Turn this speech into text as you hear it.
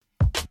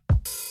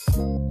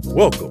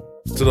Welcome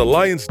to The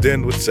Lion's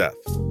Den with Seth,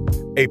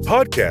 a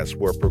podcast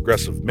where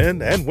progressive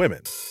men and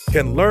women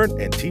can learn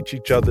and teach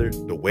each other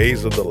the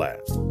ways of the land.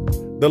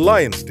 The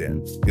Lion's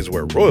Den is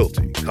where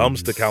royalty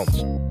comes to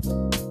council.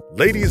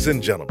 Ladies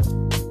and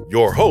gentlemen,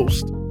 your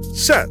host,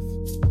 Seth.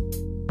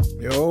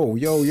 Yo,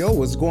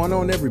 what's going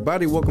on,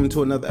 everybody? Welcome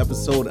to another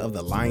episode of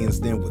The Lion's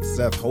Den with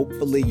Seth.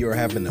 Hopefully you're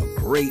having a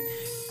great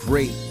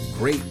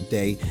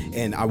day,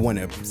 and I want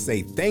to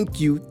say thank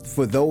you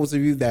for those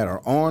of you that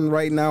are on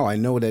right now. I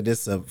know that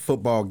it's a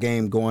football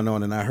game going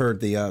on, and I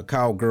heard the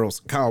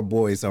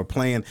Cowboys are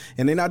playing,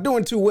 and they're not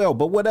doing too well,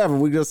 but whatever.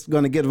 We're just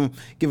going to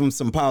give them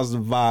some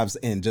positive vibes,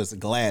 and just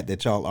glad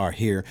that y'all are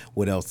here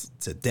with us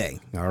today,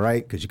 all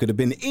right? Because you could have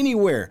been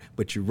anywhere,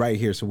 but you're right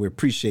here, so we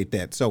appreciate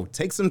that. So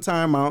take some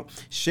time out,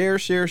 share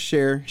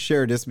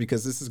this,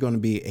 because this is going to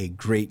be a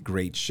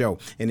great show.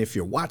 And if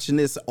you're watching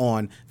this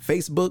on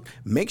Facebook,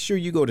 make sure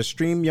you go to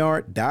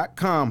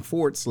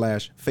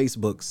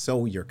StreamYard.com/Facebook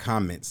so your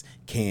comments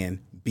can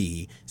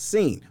be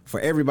seen for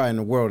everybody in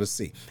the world to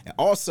see. And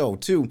also,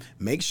 too,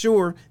 make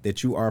sure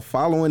that you are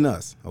following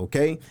us,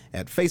 okay,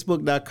 at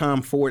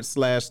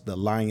Facebook.com/The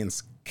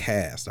Lions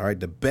Cast. All right,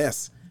 the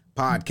best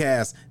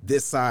podcast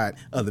this side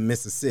of the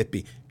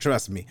Mississippi.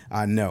 Trust me,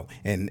 I know.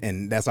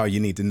 And that's all you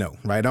need to know.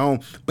 Right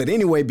on. But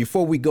anyway,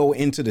 before we go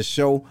into the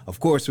show, of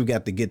course, we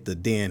got to get the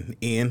den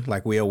in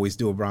like we always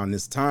do around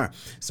this time.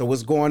 So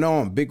what's going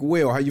on? Big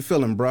Will, how you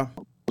feeling, bro?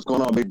 What's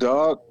going on, big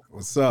dog?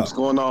 What's up? What's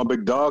going on,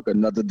 big dog?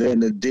 Another day in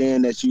the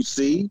den that you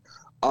see.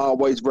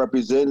 Always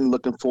representing.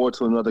 Looking forward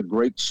to another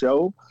great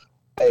show.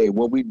 Hey,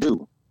 what we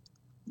do?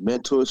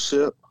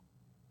 Mentorship,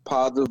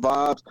 positive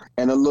vibes,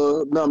 and a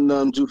little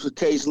num juice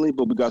occasionally,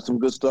 but we got some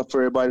good stuff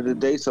for everybody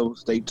today, so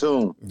stay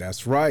tuned.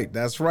 That's right.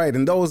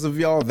 And those of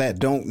y'all that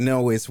don't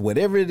know, it's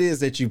whatever it is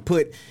that you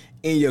put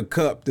in your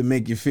cup to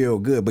make you feel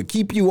good, but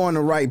keep you on the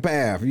right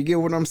path. You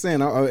get what I'm saying?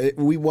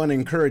 We want to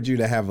encourage you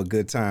to have a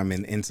good time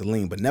and to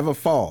lean, but never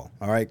fall,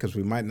 all right? Because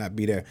we might not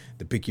be there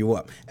to pick you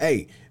up.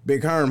 Hey,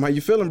 Big Herm, how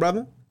you feeling,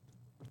 brother?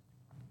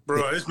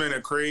 Bro, it's been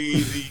a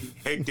crazy,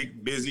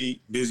 hectic,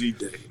 busy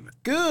day, man.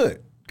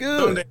 Good.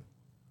 Sunday,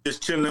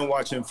 just chilling,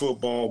 watching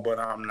football, but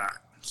I'm not.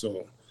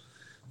 So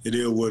it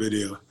is what it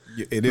is.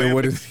 It is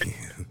what it is.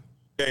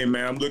 Hey,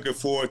 man, I'm looking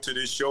forward to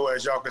this show.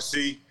 As y'all can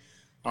see,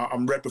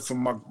 I'm repping for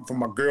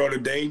my girl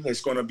today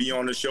that's going to be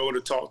on the show to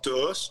talk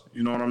to us.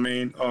 You know what I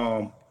mean?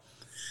 I'm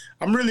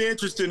really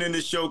interested in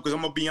this show because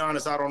I'm going to be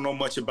honest, I don't know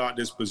much about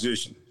this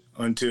position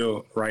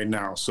until right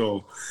now.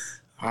 So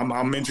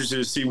I'm interested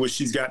to see what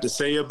she's got to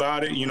say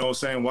about it, you know,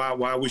 saying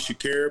why we should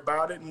care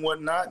about it and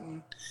whatnot,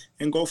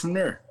 and go from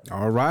there.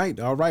 All right.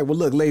 Well,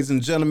 look, ladies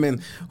and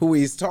gentlemen, who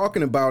he's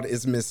talking about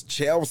is Miss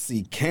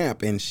Chelsea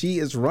Camp, and she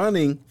is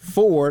running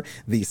for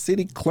the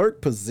city clerk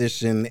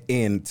position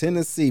in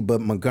Tennessee,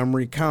 but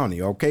Montgomery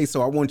County. Okay,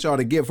 so I want y'all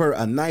to give her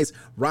a nice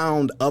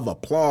round of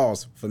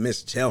applause for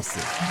Miss Chelsea.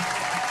 All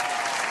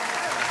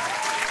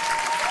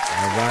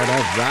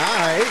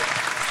right.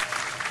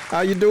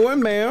 How you doing,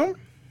 ma'am?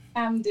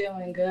 I'm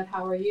doing good.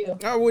 How are you?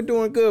 Oh, we're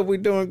doing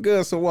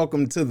good. So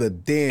welcome to the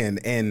den,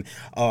 and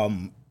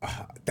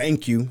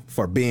thank you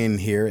for being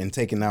here and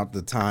taking out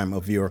the time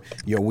of your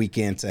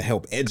weekend to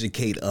help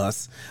educate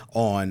us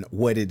on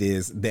what it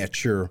is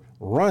that you're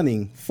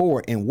running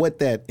for and what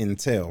that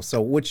entails.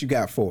 So what you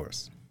got for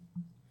us?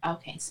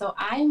 Okay, so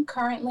I am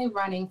currently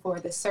running for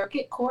the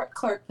circuit court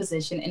clerk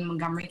position in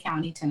Montgomery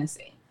County,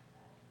 Tennessee.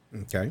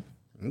 Okay,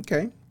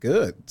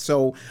 good.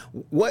 So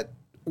what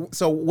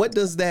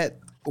does that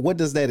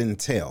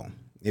entail,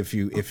 if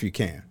you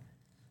can?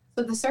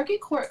 So the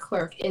circuit court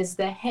clerk is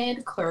the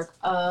head clerk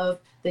of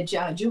the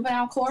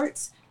juvenile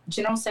courts,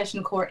 general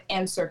session court,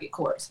 and circuit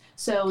courts.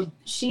 So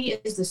she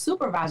is the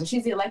supervisor.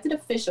 She's the elected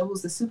official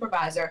who's the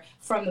supervisor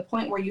from the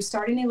point where you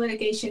start any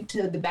litigation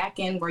to the back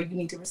end where you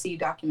need to receive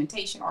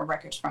documentation or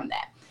records from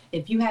that.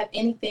 If you have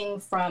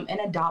anything from an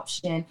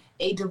adoption,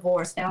 a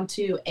divorce, down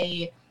to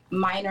a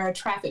minor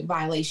traffic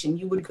violation,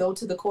 you would go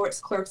to the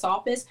clerk's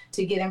office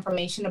to get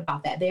information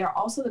about that. They are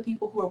also the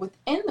people who are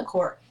within the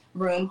courtroom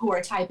who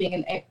are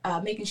typing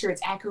and making sure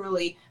it's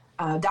accurately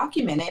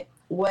documented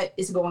what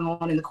is going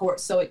on in the court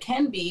so it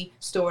can be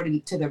stored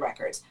into the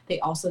records. They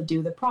also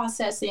do the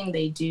processing.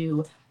 They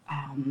do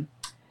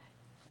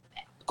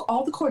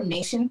all the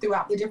coordination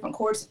throughout the different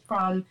courts,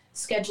 from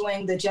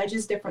scheduling the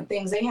judges, different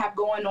things they have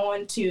going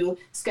on, to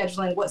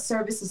scheduling what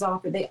services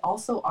offered. They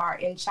also are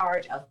in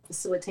charge of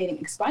facilitating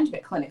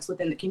expungement clinics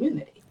within the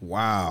community.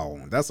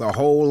 Wow, that's a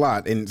whole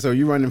lot. And so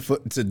you're running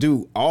to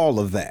do all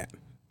of that.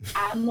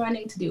 I'm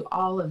running to do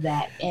all of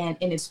that and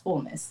in its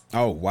fullness.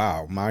 Oh,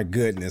 wow. My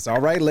goodness.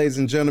 All right, ladies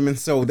and gentlemen.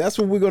 So that's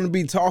what we're going to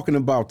be talking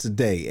about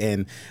today.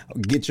 And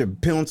get your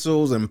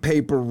pencils and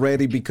paper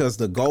ready, because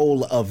the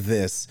goal of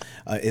this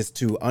is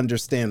to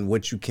understand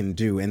what you can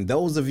do. And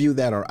those of you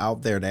that are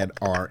out there that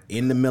are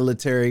in the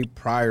military,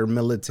 prior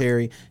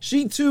military,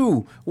 she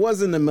too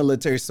was in the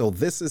military. So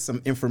this is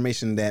some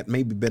information that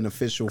may be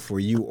beneficial for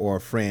you or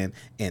a friend,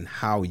 and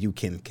how you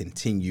can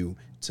continue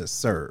to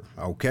serve.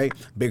 Okay,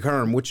 Big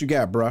Herm, what you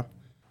got, bruh?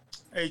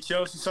 Hey,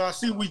 Chelsea, so I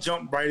see we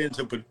jumped right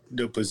into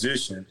the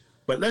position.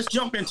 But let's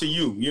jump into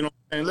you,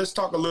 and let's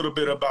talk a little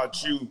bit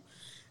about you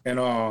and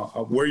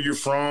where you're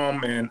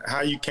from and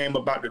how you came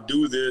about to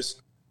do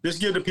this. Just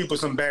give the people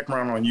some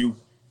background on you.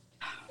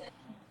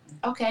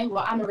 Okay,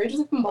 well, I'm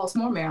originally from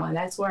Baltimore, Maryland.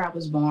 That's where I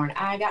was born.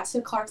 I got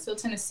to Clarksville,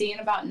 Tennessee in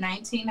about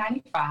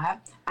 1995.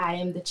 I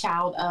am the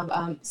child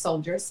of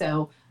soldiers,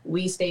 so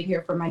we stayed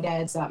here for my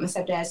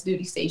stepdad's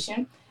duty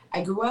station.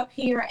 I grew up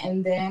here,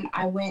 and then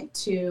I joined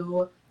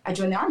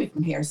the Army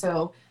from here.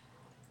 So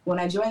when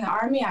I joined the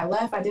Army, I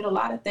left, I did a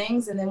lot of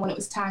things, and then when it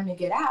was time to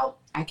get out,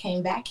 I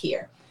came back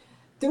here.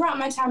 Throughout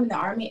my time in the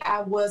Army,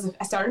 I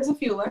started as a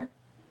fueler,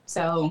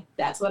 so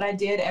that's what I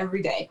did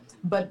every day.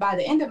 But by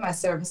the end of my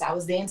service, I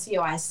was the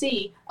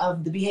NCOIC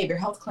of the Behavioral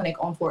Health Clinic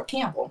on Fort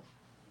Campbell.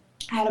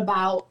 I had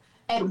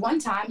at one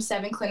time,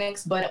 7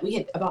 clinics, but we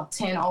had about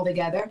 10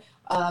 altogether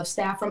of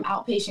staff from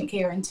outpatient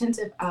care,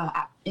 intensive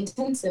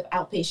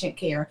outpatient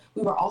care.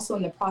 We were also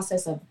in the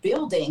process of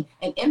building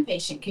an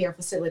inpatient care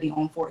facility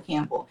on Fort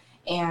Campbell.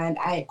 And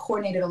I had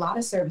coordinated a lot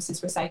of services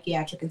for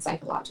psychiatric and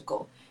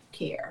psychological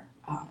care.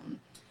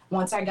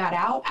 Once I got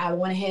out, I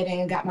went ahead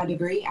and got my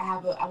degree. I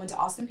went to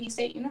Austin Peay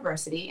State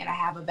University, and I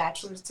have a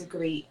bachelor's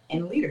degree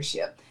in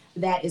leadership.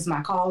 That is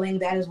my calling.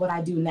 That is what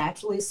I do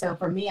naturally. So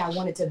for me, I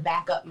wanted to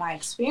back up my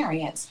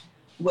experience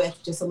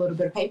with just a little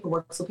bit of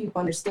paperwork so people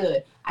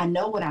understood. I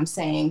know what I'm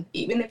saying.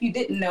 Even if you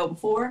didn't know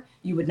before,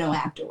 you would know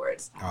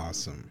afterwards.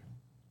 Awesome.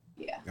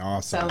 Yeah.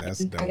 Awesome. So That's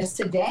dope. I guess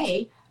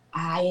today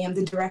I am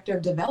the Director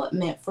of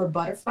Development for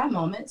Butterfly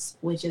Moments,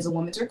 which is a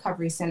women's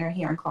recovery center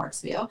here in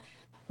Clarksville.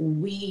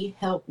 We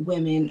help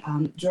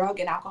women drug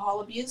and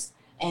alcohol abuse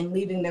and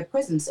leaving their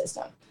prison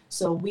system.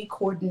 So we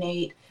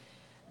coordinate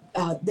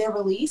their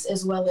release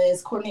as well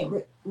as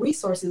coordinate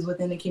resources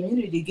within the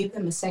community to give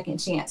them a second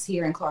chance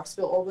here in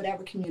Clarksville or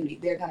whatever community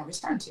they're going to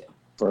return to.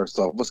 First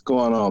off, what's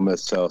going on,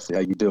 Miss Chelsea?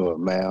 How you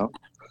doing, ma'am?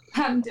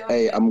 I'm doing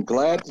Hey, good. I'm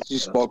glad that you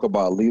spoke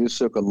about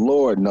leadership, because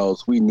Lord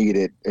knows we need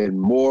it in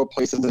more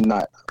places than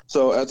not.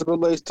 So as it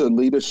relates to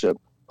leadership,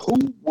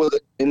 who was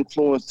an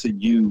influence to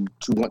you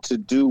to want to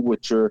do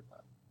what you're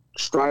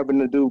striving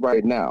to do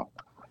right now?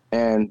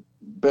 And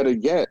better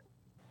yet,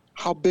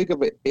 how big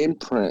of an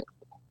imprint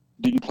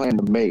do you plan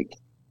to make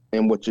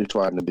in what you're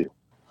trying to do?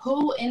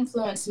 Who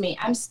influenced me?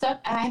 I'm stuck.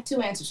 I have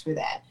 2 answers for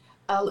that.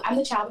 I'm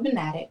the child of an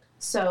addict.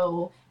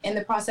 So in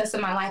the process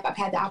of my life, I've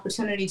had the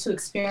opportunity to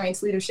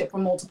experience leadership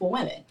from multiple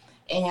women.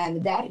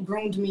 And that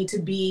groomed me to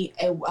be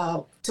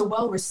to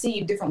well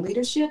receive different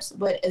leaderships,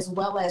 but as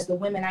well as the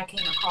women I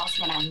came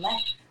across when I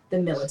left the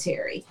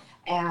military.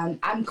 And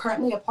I'm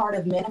currently a part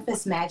of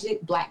Manifest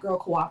Magic Black Girl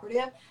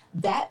Cooperative.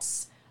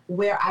 That's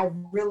where I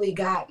really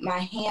got my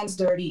hands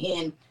dirty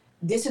in.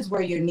 This is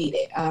where you're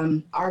needed.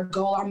 Our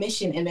goal, our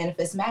mission in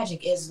Manifest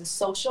Magic is the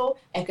social,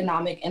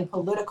 economic, and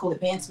political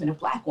advancement of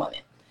Black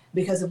women.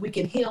 Because if we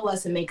can heal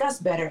us and make us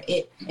better,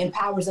 it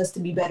empowers us to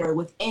be better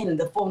within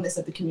the fullness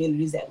of the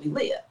communities that we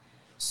live.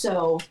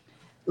 So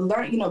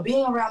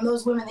being around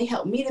those women, they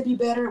helped me to be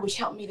better, which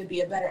helped me to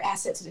be a better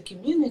asset to the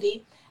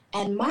community.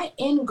 And my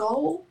end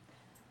goal,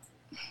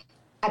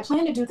 I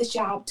plan to do this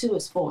job to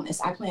its fullness.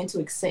 I plan to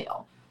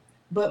excel.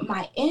 But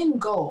my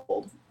end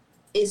goal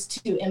is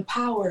to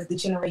empower the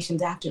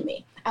generations after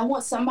me. I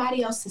want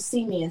somebody else to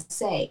see me and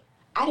say,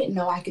 I didn't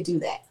know I could do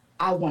that.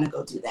 I want to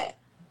go do that.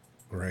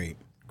 Great.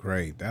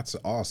 That's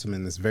awesome.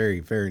 And it's very,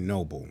 very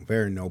noble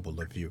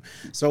of you.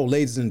 So,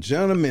 ladies and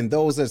gentlemen,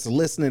 those that's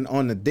listening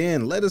on the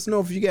Den, let us know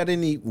if you got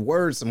any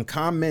words, some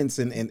comments,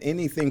 and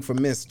anything from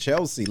Miss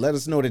Chelsea. Let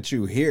us know that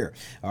you're here.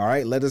 All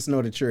right. Let us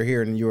know that you're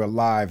here and you're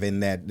alive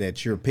and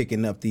that you're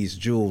picking up these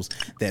jewels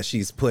that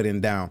she's putting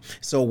down.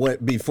 So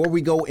before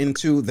we go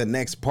into the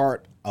next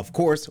part, of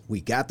course, we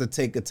got to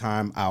take a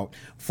time out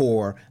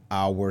for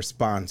our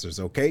sponsors.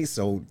 OK,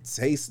 so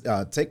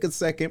take a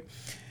second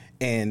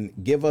and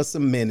give us a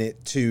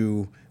minute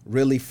to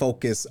really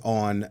focus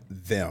on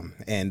them.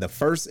 And the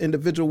first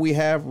individual we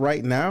have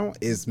right now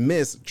is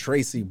Miss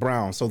Tracy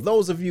Brown. So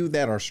those of you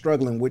that are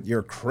struggling with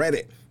your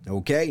credit,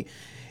 okay,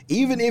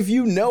 even if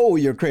you know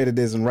your credit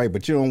isn't right,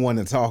 but you don't want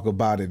to talk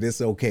about it,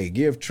 it's okay.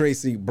 Give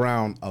Tracy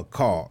Brown a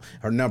call.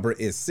 Her number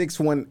is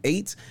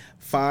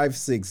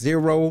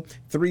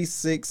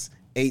 618-560-3687.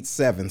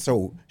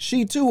 So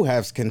she too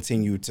has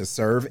continued to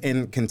serve,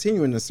 and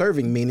continuing to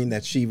serving, meaning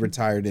that she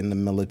retired in the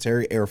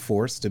military, Air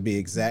Force to be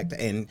exact.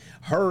 And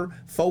her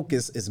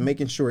focus is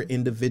making sure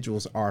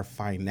individuals are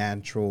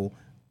financially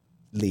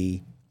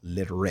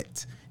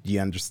literate. Do you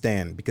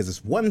understand? Because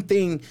it's one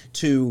thing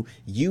to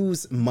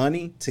use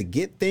money to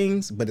get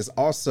things, but it's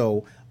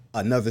also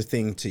another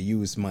thing to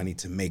use money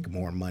to make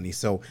more money.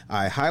 So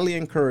I highly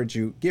encourage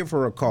you, give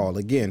her a call.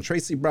 Again,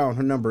 Tracy Brown,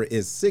 her number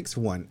is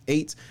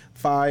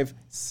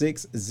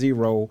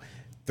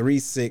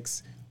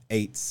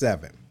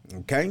 618-560-3687.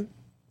 Okay?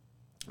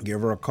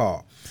 Give her a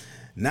call.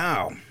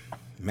 Now,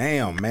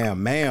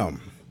 ma'am.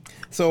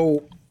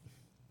 So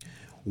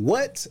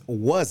what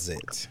was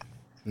it?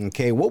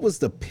 Okay, what was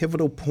the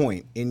pivotal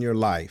point in your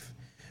life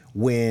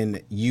when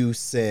you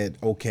said,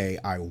 okay,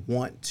 I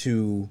want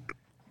to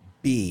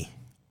be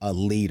a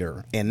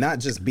leader, and not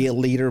just be a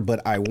leader,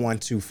 but I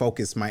want to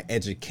focus my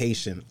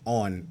education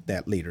on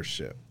that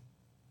leadership?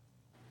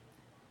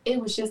 It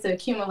was just an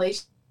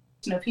accumulation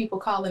of people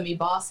calling me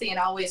bossy and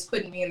always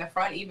putting me in the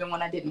front, even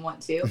when I didn't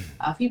want to.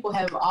 People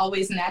have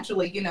always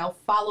naturally,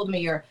 followed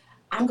me, or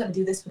I'm going to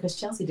do this because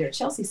Chelsea did.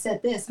 Chelsea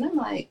said this. And I'm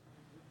like,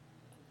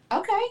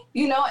 okay.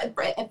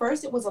 At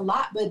first it was a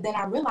lot, but then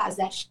I realized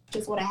that's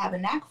just what I have a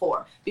knack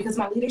for, because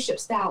my leadership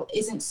style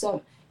isn't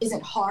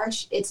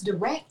harsh. It's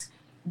direct,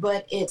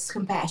 but it's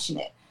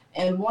compassionate.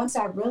 And once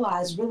I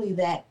realized really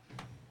that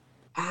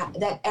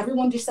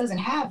everyone just doesn't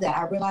have that,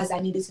 I realized I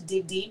needed to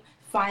dig deep,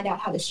 find out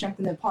how to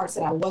strengthen the parts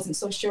that I wasn't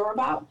so sure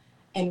about,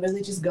 and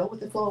really just go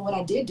with the flow of what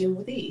I did do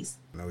with ease.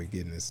 I know we're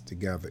getting this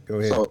together. Go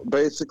ahead. So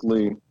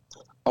basically,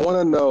 I want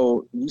to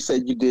know, you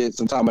said you did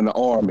some time in the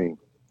Army,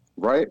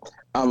 right?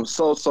 I'm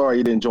so sorry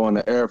you didn't join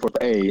the Air Force.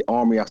 Hey,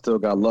 Army, I still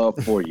got love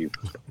for you.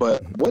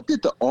 But what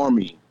did the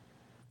Army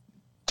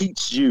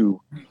teach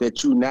you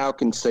that you now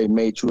can say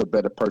made you a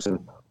better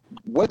person?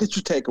 What did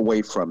you take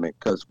away from it?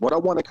 Because what I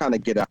want to kind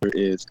of get out here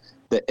is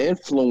the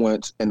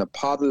influence and the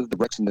positive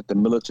direction that the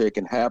military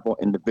can have on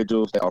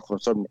individuals that are from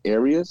certain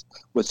areas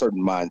with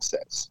certain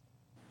mindsets.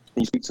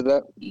 Can you speak to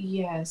that?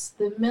 Yes,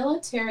 the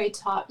military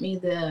taught me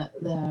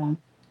the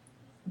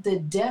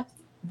depth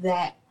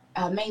that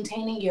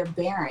maintaining your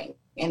bearing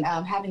and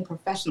having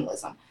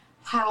professionalism,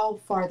 how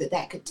far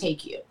that could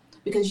take you.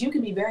 Because you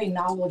can be very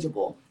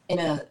knowledgeable in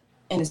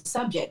a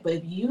subject, but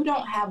if you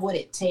don't have what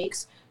it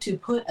takes to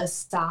put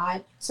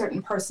aside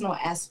certain personal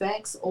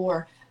aspects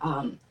or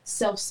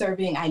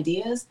self-serving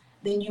ideas,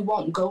 then you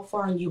won't go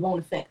far and you won't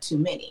affect too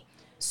many.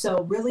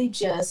 So really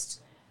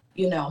just,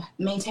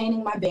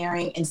 maintaining my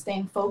bearing and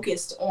staying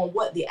focused on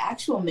what the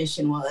actual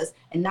mission was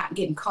and not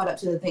getting caught up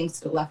to the things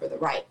to the left or the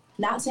right.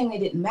 Not saying they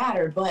didn't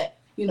matter, but,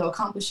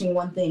 accomplishing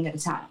one thing at a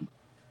time.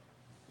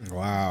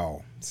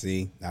 Wow.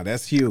 See, now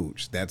that's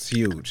huge. That's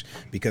huge,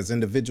 because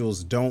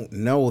individuals don't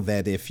know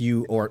that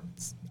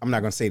I'm not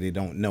going to say they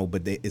don't know,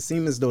 but it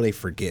seems as though they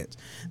forget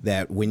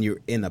that when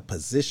you're in a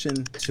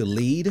position to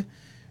lead,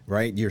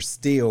 right, you're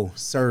still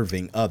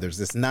serving others.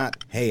 It's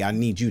not, hey, I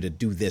need you to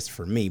do this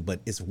for me,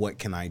 but it's what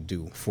can I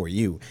do for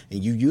you?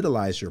 And you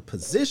utilize your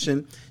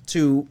position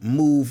to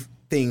move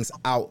things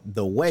out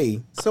the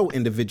way so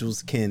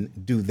individuals can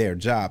do their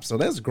job. So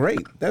that's great.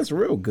 That's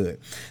real good.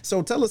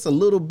 So tell us a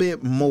little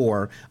bit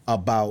more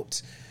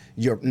about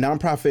your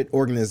nonprofit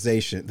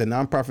organization,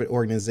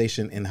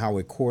 and how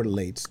it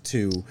correlates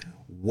to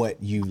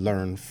what you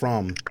learn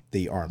from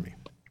the Army.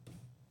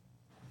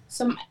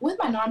 So with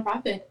my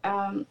nonprofit,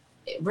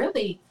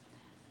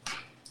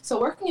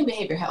 working in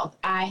behavioral health,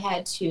 I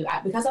had to,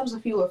 because I was a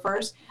fewer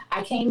first,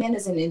 I came in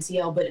as an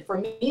NCO, but for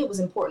me, it was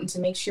important to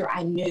make sure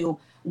I knew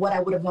what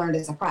I would have learned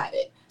as a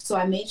private. So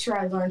I made sure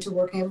I learned to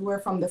work everywhere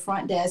from the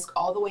front desk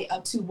all the way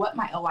up to what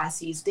my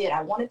OICs did.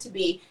 I wanted to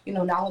be,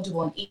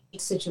 knowledgeable in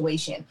each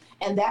situation.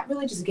 And that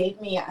really just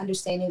gave me an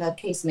understanding of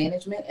case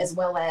management, as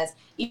well as,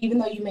 even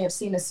though you may have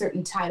seen a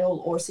certain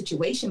title or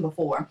situation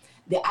before,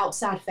 the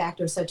outside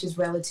factors such as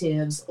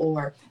relatives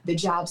or the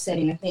job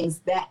setting and things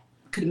that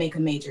could make a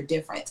major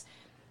difference.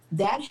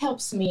 That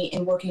helps me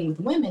in working with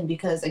women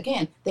because,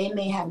 again, they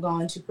may have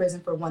gone to prison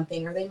for one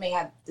thing, or they may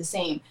have the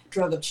same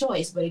drug of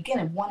choice. But again,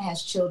 if one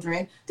has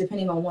children,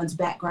 depending on one's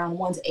background,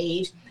 one's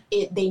age,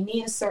 they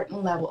need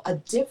a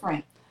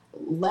different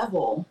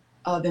level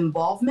of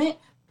involvement,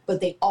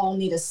 but they all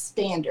need a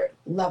standard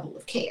level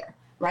of care,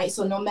 right?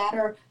 So no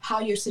matter how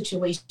your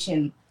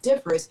situation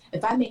differs,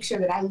 if I make sure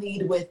that I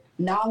lead with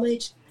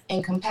knowledge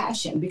and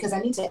compassion, because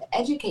I need to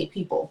educate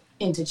people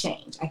into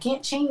change. I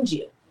can't change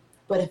you,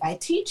 but if I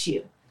teach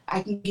you,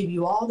 I can give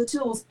you all the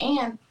tools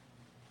and,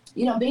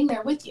 being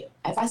there with you.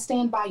 If I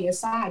stand by your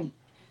side,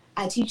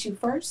 I teach you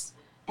first,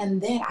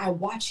 and then I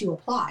watch you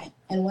apply.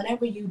 And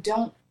whenever you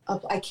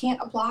can't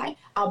apply,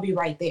 I'll be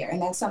right there.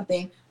 And that's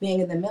something,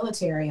 being in the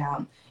military,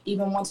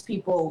 even once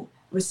people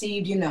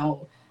received,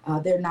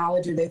 their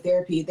knowledge or their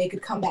therapy, they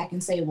could come back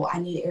and say, well, I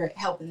need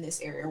help in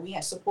this area. We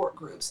had support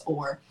groups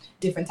or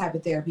different type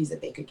of therapies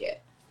that they could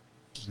get.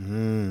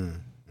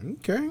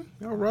 Okay.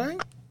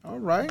 All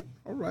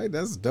right.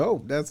 That's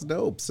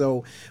dope.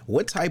 So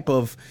what type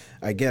of,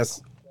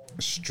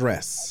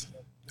 stress,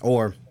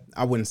 or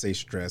I wouldn't say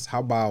stress,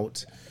 how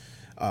about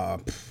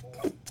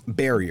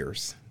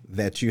barriers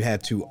that you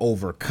had to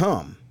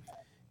overcome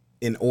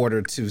in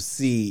order to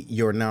see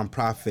your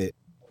nonprofit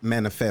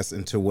manifest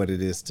into what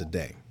it is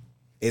today?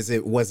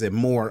 Was it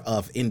more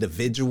of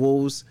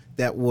individuals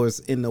that was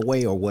in the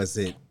way, or was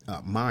it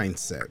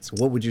mindsets?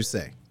 What would you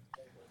say?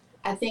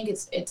 I think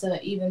it's an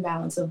even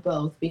balance of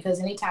both, because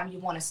anytime you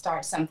want to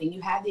start something,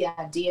 you have the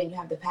idea and you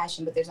have the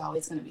passion, but there's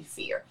always going to be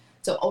fear.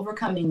 So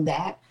overcoming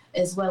that,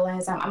 as well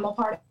as I'm a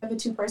part of a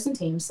 2-person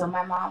team. So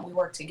my mom, we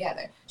work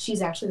together.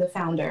 She's actually the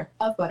founder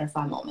of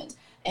Butterfly Moment.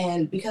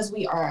 And because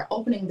we are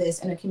opening this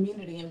in a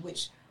community in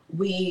which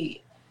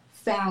we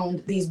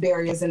found these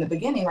barriers in the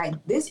beginning, right?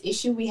 This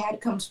issue we had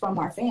comes from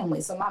our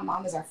family. So my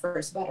mom is our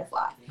first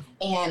butterfly.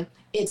 And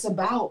it's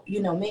about,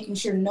 making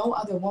sure no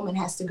other woman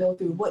has to go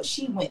through what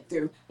she went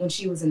through when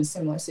she was in a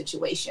similar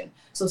situation.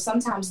 So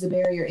sometimes the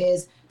barrier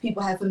is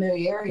people have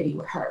familiarity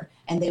with her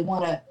and they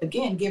want to,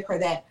 again, give her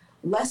that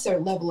lesser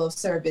level of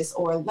service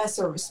or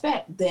lesser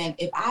respect than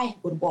if I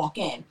would walk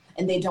in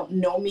and they don't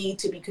know me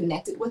to be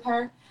connected with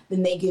her,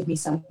 then they give me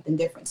something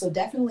different. So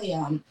definitely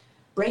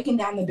breaking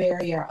down the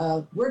barrier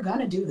of we're going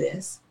to do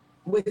this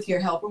with your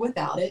help or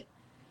without it.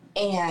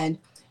 And,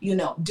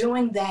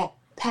 doing that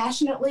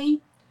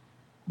passionately,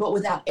 but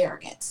without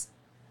arrogance,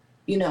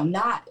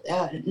 not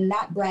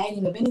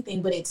bragging of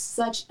anything, but it's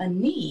such a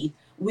need.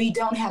 We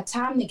don't have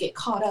time to get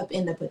caught up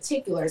in the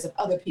particulars of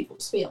other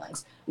people's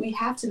feelings. We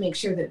have to make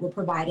sure that we're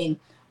providing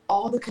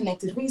all the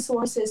connected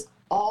resources,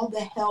 all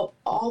the help,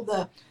 all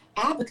the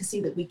advocacy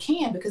that we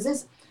can, because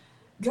this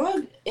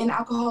drug and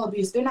alcohol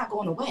abuse, they're not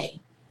going away.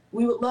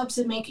 We would love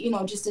to make,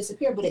 just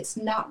disappear, but it's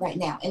not right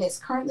now. And it's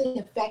currently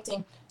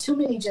affecting too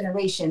many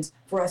generations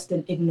for us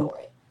to ignore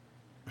it.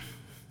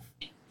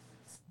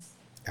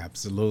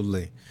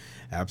 Absolutely.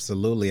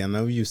 Absolutely. I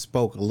know we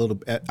spoke a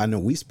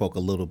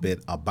little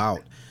bit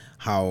about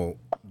how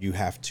you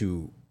have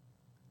to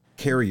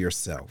carry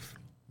yourself.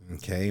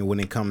 Okay. When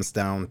it comes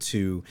down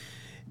to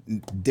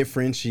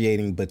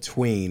differentiating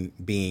between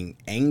being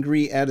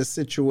angry at a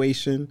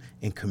situation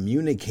and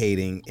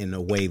communicating in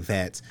a way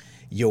that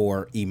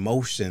your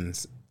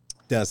emotions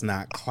does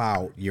not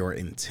cloud your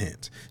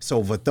intent.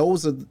 So for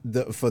those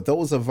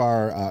of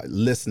our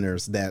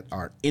listeners that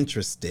are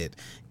interested,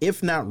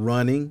 if not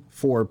running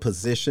for a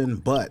position,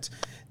 but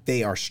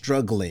they are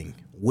struggling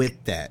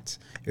with that,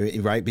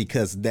 right?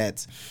 Because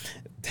that's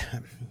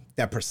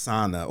that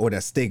persona or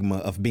that stigma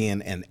of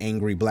being an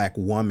angry black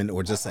woman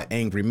or just an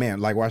angry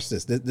man. Like, watch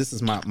this. This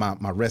is my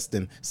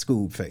resting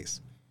Scoob face.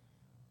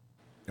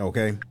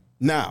 Okay.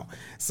 Now,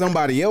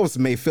 somebody else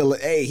may feel,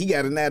 hey, he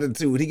got an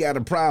attitude, he got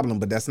a problem,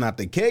 but that's not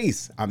the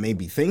case. I may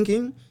be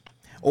thinking,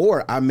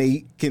 or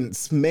I can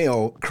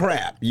smell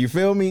crap. You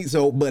feel me?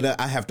 So, but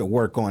I have to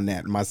work on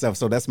that myself.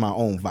 So that's my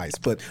own vice.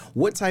 But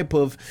what type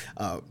of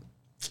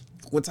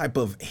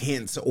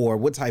hints or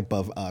what type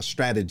of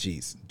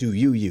strategies do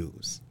you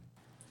use?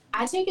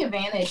 I take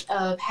advantage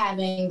of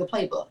having the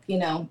playbook,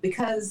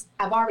 because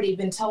I've already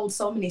been told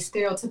so many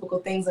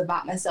stereotypical things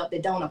about myself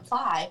that don't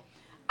apply.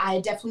 I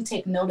definitely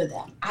take note of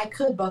them. I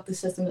could buck the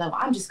system level.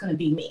 I'm just going to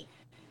be me.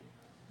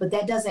 But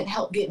that doesn't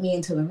help get me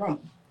into the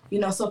room.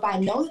 So if I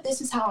know that this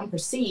is how I'm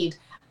perceived,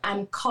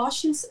 I'm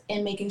cautious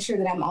in making sure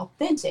that I'm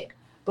authentic,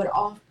 but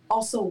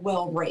also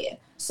well-read.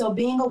 So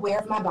being aware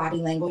of my body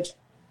language,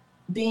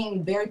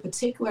 being very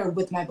particular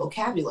with my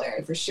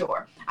vocabulary for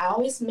sure. I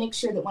always make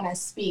sure that when I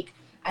speak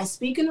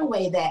in a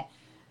way that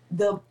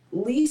the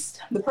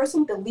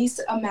person with the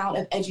least amount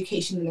of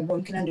education in the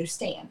room can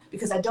understand,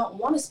 because I don't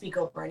want to speak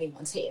over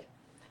anyone's head.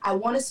 I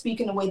want to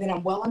speak in a way that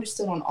I'm well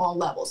understood on all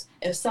levels.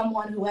 If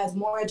someone who has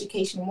more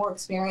education and more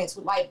experience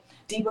would like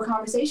deeper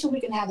conversation,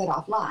 we can have that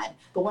offline.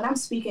 But when I'm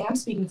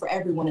speaking for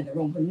everyone in the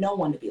room, for no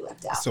one to be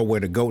left out. So where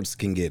the goats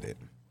can get it.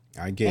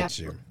 I get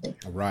Absolutely.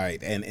 You.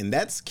 Right. And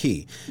that's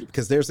key,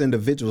 because there's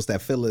individuals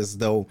that feel as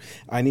though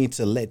I need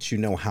to let you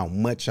know how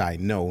much I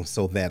know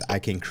so that I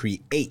can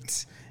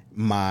create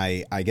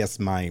the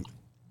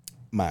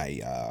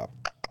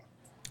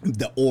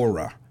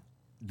aura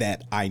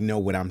that I know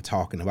what I'm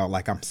talking about,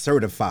 like I'm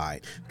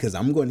certified, because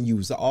I'm going to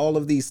use all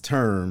of these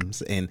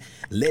terms and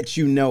let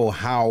you know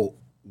how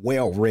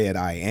well read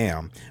I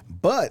am.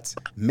 But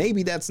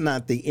maybe that's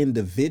not the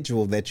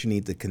individual that you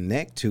need to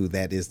connect to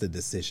that is the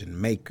decision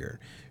maker,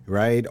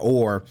 right?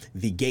 Or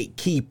the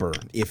gatekeeper,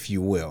 if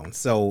you will.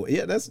 So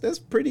yeah, that's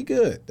pretty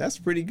good. That's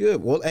pretty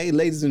good. Well, hey,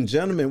 ladies and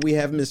gentlemen, we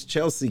have Miss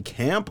Chelsea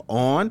Camp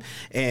on,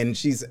 and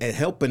she's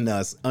helping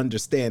us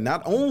understand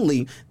not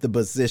only the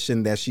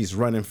position that she's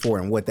running for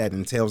and what that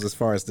entails as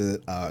far as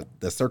the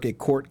circuit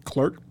court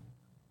clerk,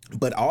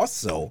 but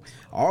also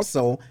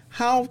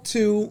how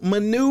to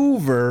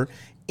maneuver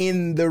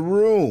in the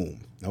room.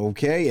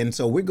 Okay, and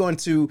so we're going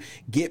to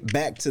get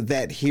back to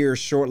that here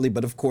shortly,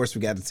 but of course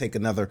we got to take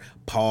another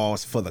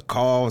pause for the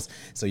cause.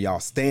 So y'all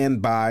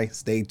stand by,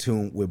 stay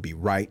tuned. We'll be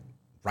right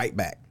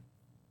back.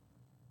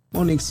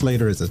 Monique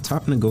Slater is a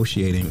top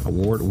negotiating,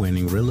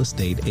 award-winning real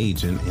estate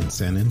agent in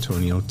San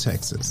Antonio,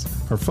 Texas.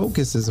 Her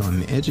focus is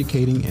on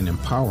educating and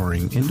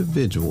empowering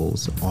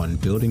individuals on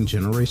building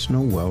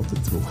generational wealth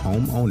through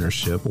home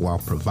ownership while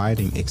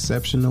providing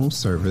exceptional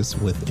service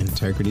with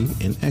integrity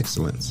and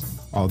excellence.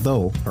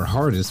 Although her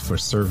heart is for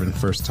serving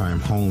first-time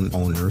home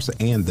owners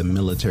and the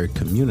military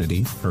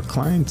community, her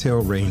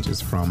clientele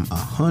ranges from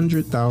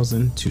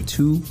 $100,000 to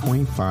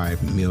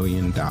 $2.5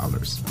 million.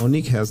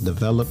 Monique has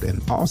developed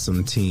an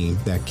awesome team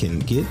that can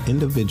get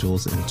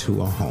individuals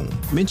into a home.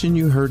 Mention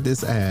you heard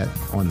this ad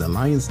on The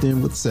Lion's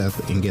Den with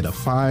Seth and get a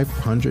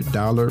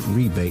 $500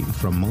 rebate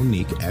from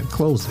Monique at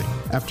closing.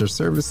 After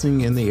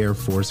servicing in the Air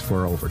Force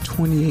for over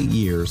 28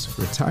 years,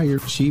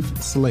 retired Chief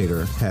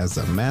Slater has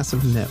a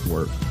massive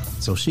network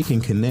so she can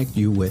connect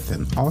you with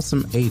an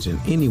awesome agent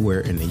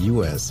anywhere in the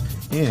U.S.,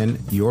 and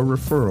your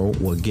referral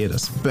will get a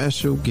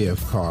special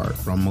gift card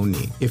from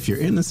Monique. If you're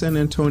in the San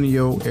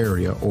Antonio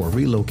area or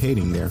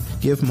relocating there,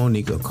 give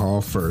Monique a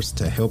call first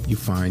to help you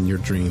find your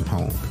dream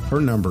home. Her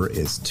number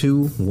is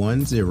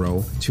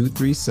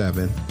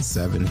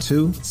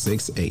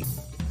 210-237-7268.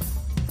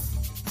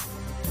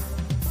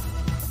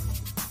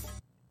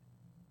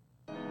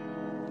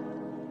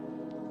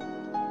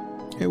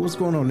 Hey, what's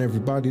going on,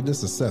 everybody?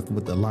 This is Seth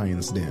with the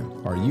Lion's Den.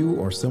 Are you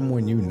or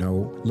someone you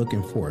know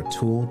looking for a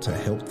tool to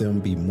help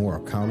them be more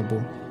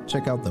accountable?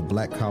 Check out the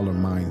Black Collar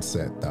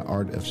Mindset, the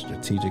Art of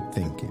Strategic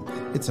Thinking.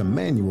 It's a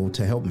manual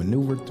to help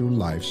maneuver through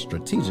life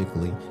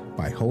strategically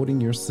by holding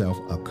yourself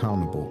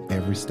accountable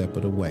every step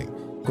of the way.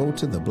 Go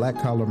to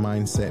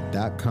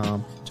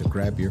theblackcollarmindset.com to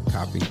grab your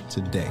copy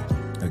today.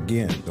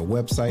 Again, the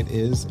website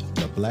is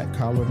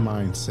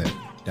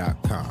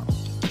theblackcollarmindset.com.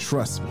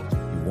 Trust me,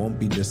 you won't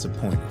be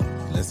disappointed.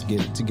 Let's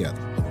get it together.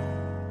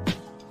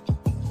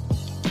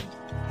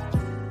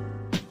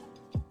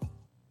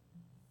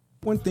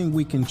 One thing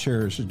we can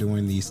cherish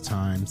during these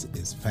times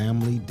is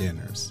family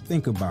dinners.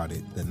 Think about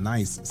it. The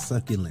nice,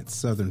 succulent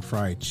southern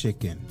fried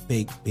chicken,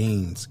 baked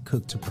beans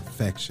cooked to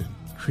perfection,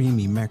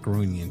 creamy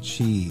macaroni and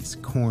cheese,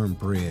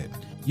 cornbread.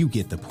 You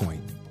get the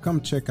point.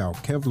 Come check out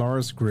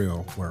Kevlar's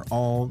Grill, where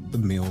all the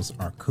meals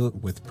are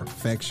cooked with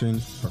perfection,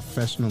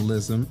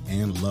 professionalism,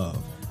 and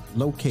love.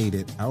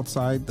 Located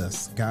outside the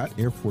Scott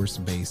Air Force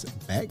Base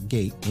back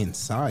gate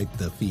inside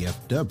the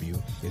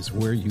VFW is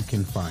where you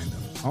can find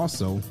them.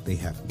 Also, they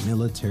have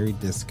military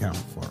discount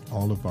for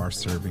all of our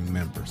serving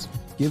members.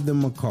 Give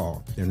them a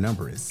call. Their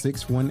number is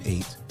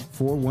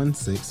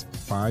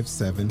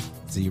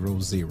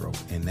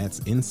 618-416-5700, and that's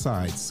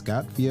inside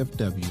Scott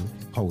VFW,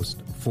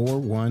 post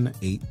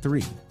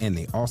 4183. And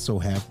they also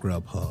have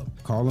Grubhub.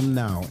 Call them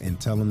now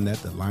and tell them that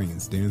the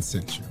Lion's Den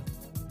sent you.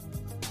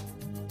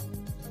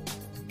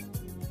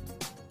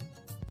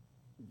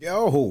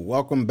 Yo,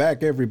 welcome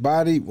back,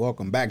 everybody.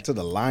 Welcome back to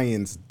the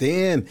Lion's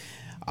Den.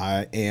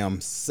 I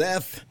am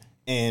Seth,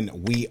 and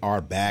we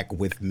are back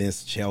with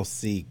Miss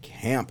Chelsea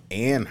Camp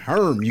and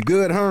Herm. You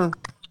good, Herm?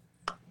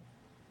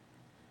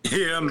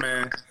 Yeah,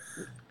 man.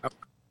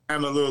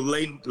 I'm a little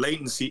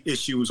latency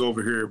issues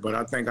over here, but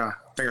I think I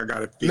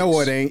got it fixed. No,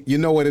 it ain't. You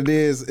know what it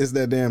is? It's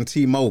that damn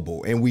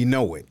T-Mobile, and we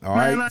know it. All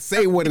right,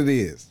 say what it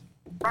is.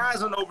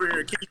 Rising over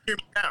here. Can you hear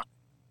me now?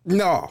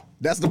 No,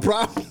 that's the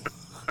problem.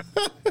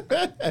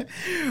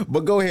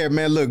 But go ahead,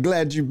 man. Look,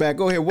 glad you back.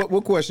 Go ahead.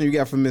 What question you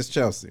got for Miss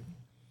Chelsea?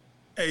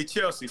 Hey,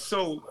 Chelsea.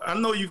 So I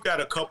know you've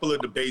got a couple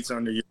of debates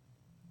under you,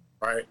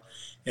 right?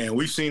 And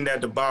we've seen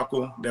that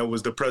debacle. That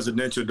was the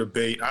presidential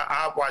debate.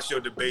 I watched your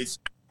debates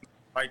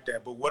like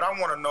that. But what I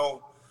want to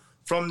know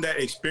from that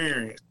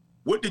experience,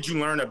 what did you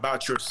learn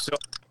about yourself?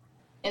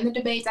 In the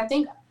debates, I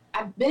think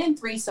I've been in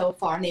 3 so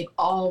far, and they've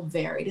all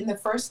varied. In the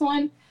first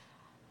one,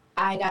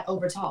 I got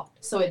overtalked.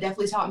 So it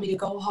definitely taught me to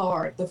go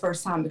hard the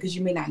first time because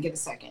you may not get a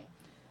second.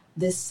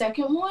 The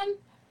second one,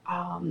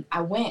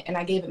 I went and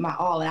I gave it my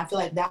all, and I feel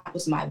like that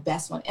was my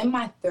best one. In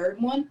my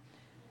third one,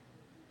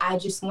 I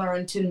just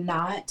learned to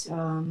not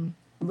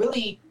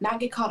really not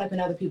get caught up in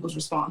other people's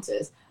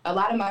responses. A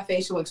lot of my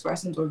facial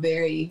expressions were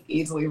very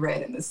easily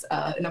read in this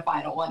in the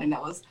final one, and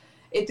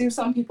it threw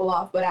some people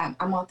off, but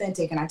I'm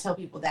authentic, and I tell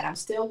people that I'm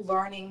still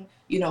learning,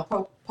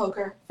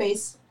 poker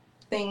face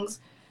things.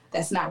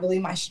 That's not really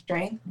my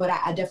strength, but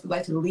I definitely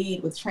like to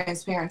lead with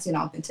transparency and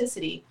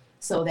authenticity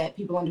so that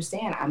people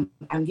understand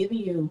I'm giving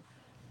you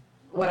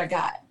what I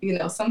got.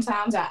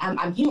 Sometimes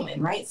I'm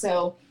human, right?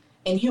 So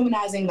in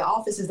humanizing the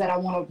offices that I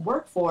want to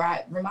work for,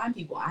 I remind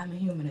people I'm a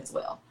human as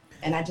well.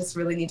 And I just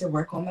really need to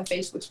work on my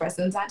facial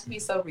expressions, not to be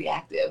so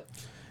reactive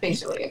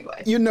facially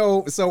anyway.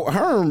 So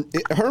Herm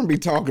be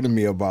talking to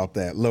me about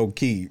that low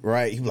key,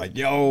 right? He be like,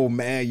 yo,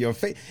 man, your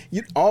face.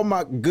 All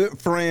my good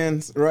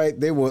friends, right?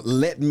 They will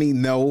let me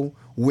know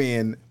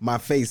when my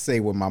face say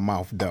what my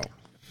mouth don't.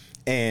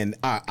 And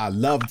I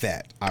love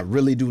that. I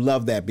really do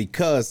love that,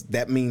 because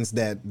that means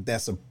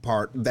that's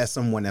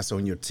someone that's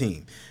on your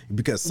team.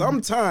 Because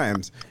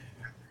sometimes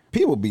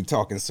people be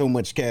talking so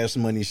much cash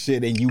money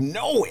shit, and you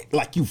know it,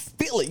 like you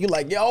feel it. You're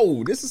like,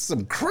 yo, this is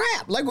some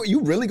crap. Like,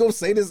 you really gonna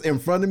say this in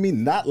front of me?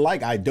 Not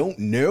like I don't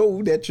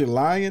know that you're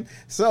lying.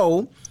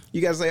 So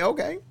you gotta say,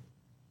 okay,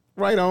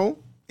 right on,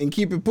 and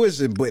keep it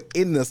pushing. But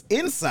in the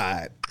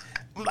inside,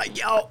 I'm like,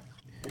 yo.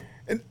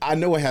 And I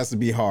know it has to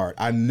be hard.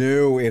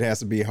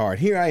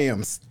 Here I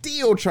am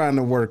still trying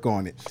to work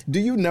on it. Do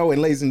you know,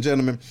 and ladies and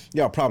gentlemen,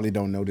 y'all probably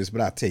don't know this,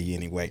 but I'll tell you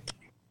anyway.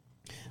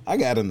 I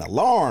got an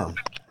alarm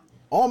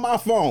on my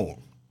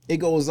phone. It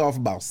goes off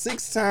about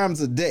 6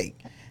 times a day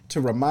to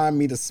remind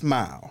me to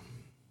smile.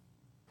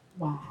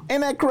 Wow.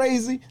 Ain't that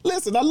crazy?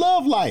 Listen, I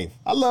love life.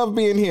 I love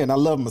being here, and I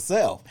love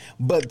myself.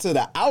 But to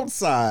the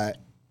outside,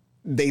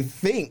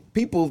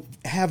 people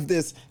have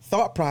this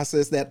thought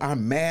process that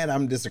I'm mad,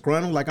 I'm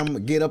disgruntled, like I'm gonna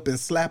get up and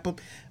slap them.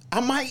 I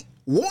might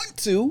want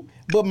to,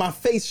 but my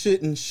face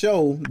shouldn't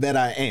show that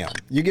I am.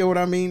 You get what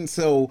I mean?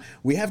 So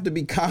we have to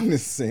be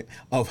cognizant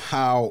of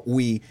how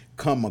we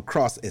come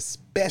across,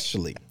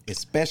 especially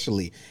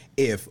especially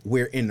if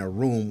we're in a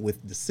room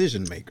with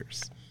decision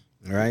makers.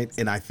 All right.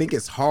 And I think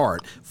it's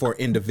hard for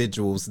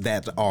individuals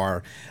that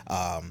are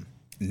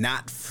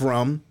not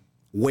from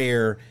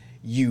where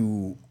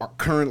you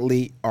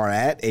currently are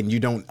at, and you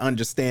don't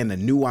understand the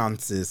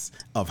nuances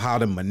of how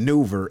to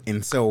maneuver.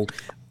 And so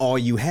all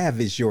you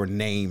have is your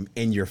name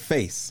and your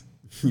face,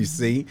 you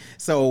see?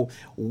 So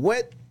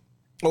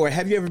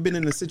have you ever been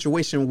in a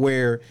situation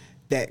where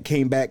that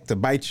came back to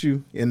bite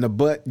you in the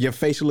butt, your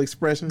facial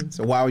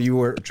expressions, while you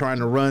were trying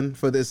to run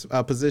for this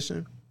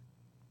position?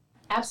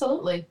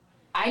 Absolutely.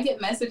 I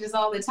get messages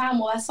all the time.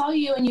 Well, I saw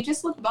you and you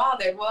just look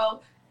bothered.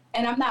 Well,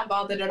 and I'm not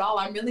bothered at all.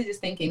 I'm really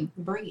just thinking,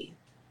 breathe.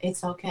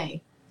 It's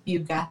okay.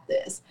 You've got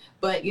this.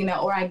 But,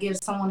 or I give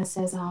someone that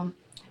says,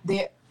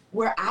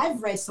 where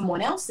I've read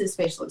someone else's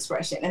facial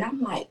expression, and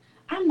I'm like,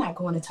 I'm not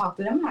going to talk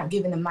to them. I'm not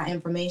giving them my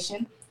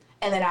information.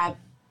 And then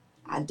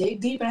I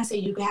dig deep and I say,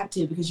 you have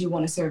to, because you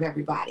want to serve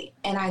everybody.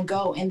 And I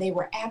go, and they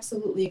were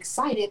absolutely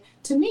excited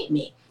to meet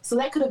me. So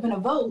that could have been a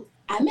vote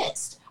I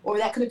missed, or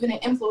that could have been an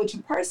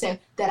influential person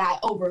that I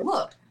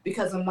overlooked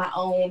because of my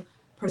own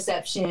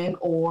perception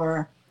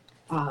or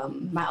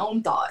my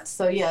own thoughts.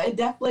 So yeah,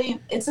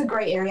 it's a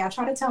gray area. I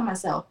try to tell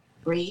myself,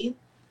 breathe,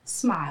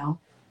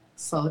 smile,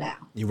 slow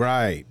down. You're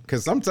right.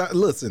 Because sometimes,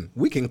 listen,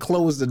 we can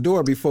close the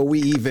door before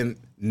we even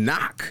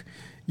knock.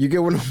 You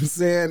get what I'm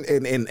saying?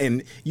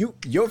 And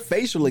your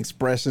facial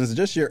expressions,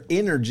 just your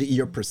energy,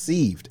 your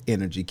perceived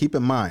energy. Keep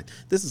in mind,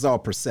 this is all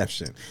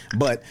perception,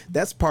 but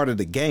that's part of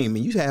the game.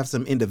 And you have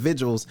some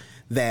individuals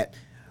that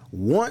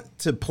want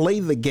to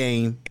play the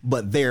game,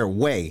 but their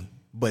way.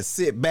 But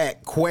sit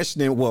back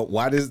questioning, well,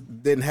 why this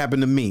didn't happen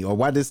to me, or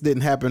why this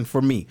didn't happen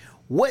for me.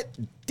 What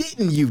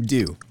didn't you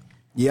do?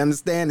 You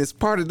understand? It's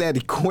part of that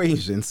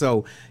equation.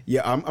 So,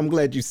 yeah, I'm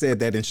glad you said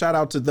that. And shout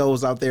out to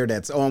those out there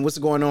that's on. What's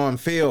going on,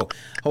 Phil?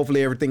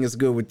 Hopefully everything is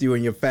good with you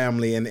and your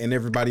family and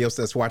everybody else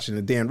that's watching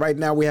the den. Right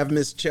now, we have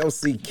Miss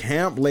Chelsea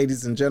Camp,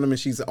 ladies and gentlemen.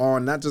 She's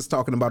on, not just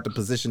talking about the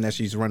position that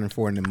she's running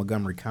for in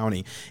Montgomery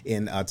County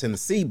in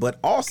Tennessee, but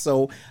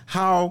also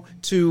how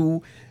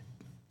to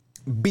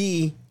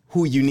be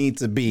who you need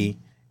to be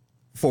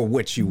for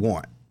what you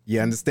want.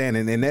 You understand?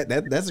 And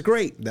that's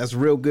great. That's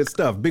real good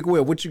stuff. Big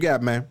Will, what you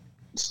got, man?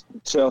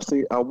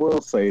 Chelsea, I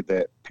will say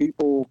that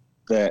people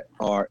that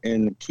are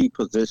in key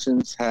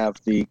positions have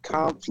the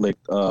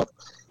conflict of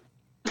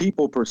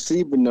people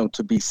perceiving them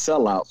to be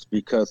sellouts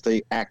because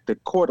they act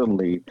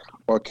accordingly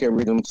or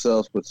carry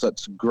themselves with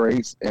such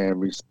grace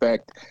and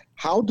respect.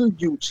 How do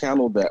you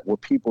channel that with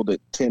people that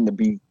tend to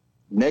be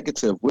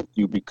negative with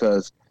you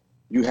because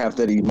you have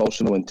that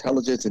emotional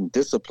intelligence and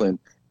discipline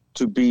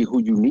to be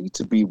who you need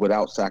to be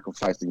without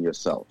sacrificing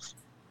yourself?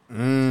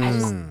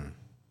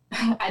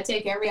 I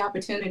take every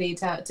opportunity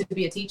to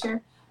be a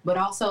teacher, but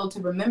also to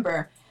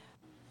remember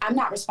I'm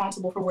not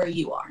responsible for where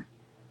you are.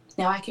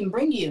 Now, I can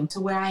bring you to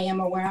where I am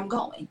or where I'm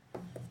going,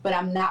 but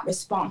I'm not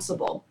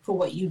responsible for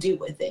what you do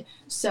with it.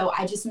 So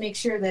I just make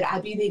sure that I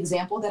be the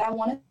example that I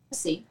want to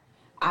see.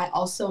 I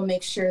also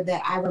make sure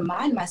that I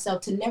remind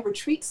myself to never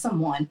treat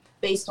someone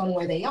based on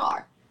where they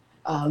are.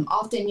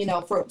 Often,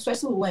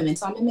 especially with women,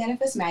 so I'm in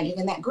Manifest Magic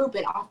in that group,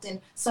 and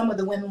often some of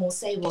the women will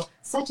say, well,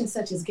 such and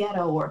such is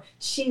ghetto, or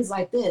she's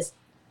like this.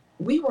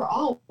 We were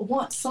all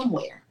once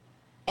somewhere,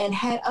 and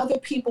had other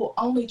people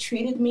only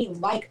treated me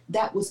like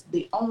that was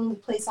the only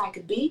place I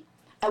could be,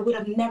 I would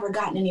have never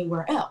gotten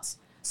anywhere else.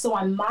 So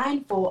I'm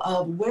mindful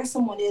of where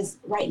someone is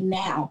right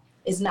now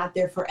is not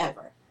there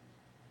forever.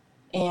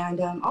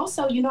 And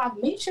also,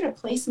 I've made sure to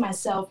place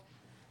myself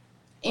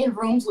in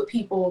rooms with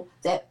people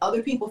that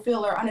other people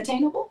feel are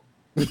unattainable.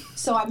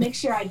 So I make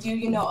sure I do,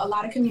 a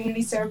lot of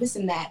community service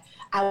in that.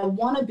 I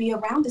want to be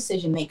around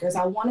decision makers.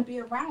 I want to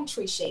be around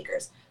tree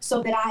shakers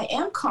so that I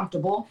am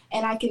comfortable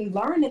and I can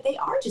learn that they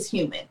are just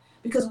human.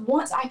 Because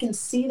once I can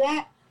see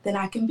that, then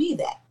I can be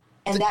that.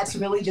 And that's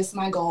really just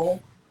my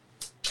goal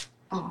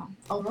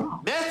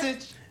overall.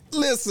 Message.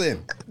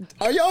 Listen,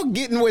 are y'all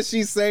getting what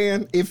she's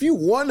saying? If you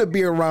want to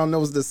be around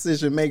those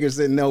decision makers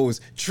and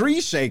those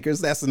tree shakers,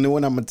 that's a new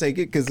one. I'm going to take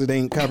it because it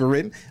ain't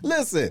copywritten.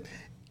 Listen,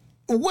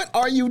 what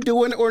are you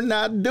doing or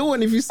not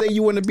doing if you say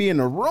you want to be in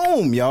a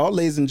room, y'all,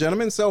 ladies and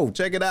gentlemen? So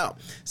check it out.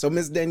 So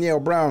Miss Danielle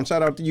Brown,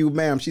 shout out to you,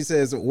 ma'am. She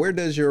says, where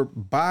does your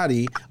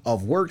body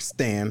of work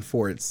stand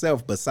for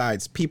itself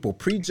besides people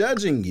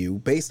prejudging you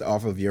based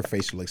off of your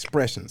facial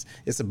expressions?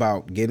 It's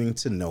about getting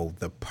to know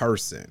the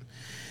person.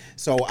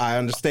 So I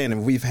understand,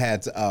 and we've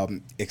had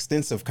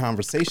extensive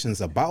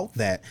conversations about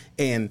that.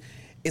 And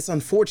it's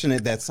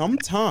unfortunate that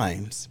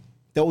sometimes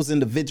those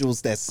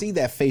individuals that see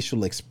that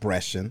facial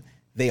expression,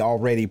 they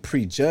already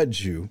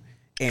prejudge you,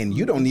 and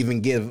you don't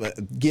even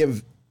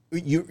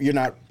you're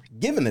not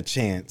given a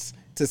chance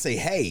to say,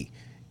 hey,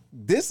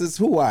 this is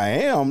who I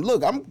am.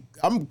 Look,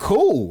 I'm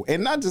cool.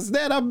 And not just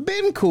that, I've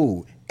been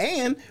cool.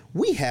 And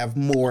we have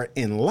more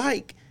in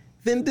like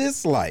than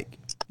dislike.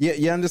 Yeah,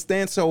 you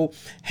understand? So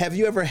have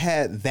you ever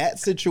had that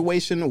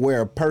situation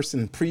where a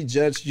person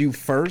prejudged you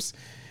first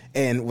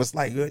and was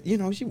like,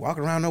 she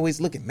walking around always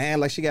looking mad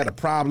like she got a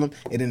problem.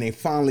 And then they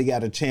finally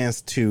got a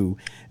chance to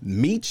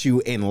meet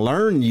you and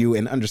learn you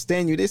and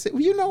understand you. They said,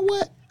 well, you know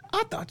what?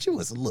 I thought you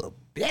was a little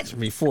bitch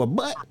before,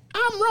 but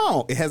I'm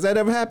wrong. Has that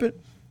ever happened?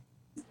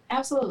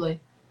 Absolutely.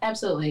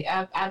 Absolutely.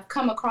 I've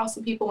come across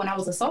some people when I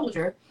was a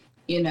soldier,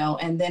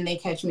 and then they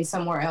catch me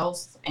somewhere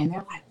else and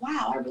they're like,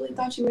 wow, I really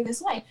thought you were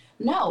this way.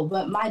 No,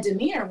 but my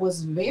demeanor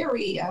was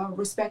very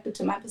respectful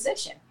to my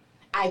position.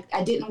 I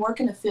didn't work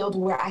in a field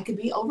where I could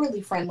be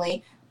overly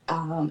friendly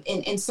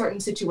in certain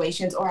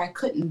situations, or I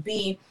couldn't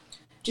be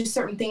just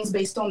certain things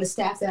based on the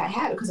staff that I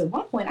had. Because at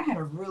one point I had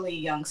a really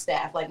young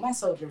staff, like my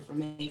soldiers were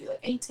maybe like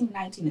 18,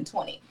 19, and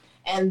 20.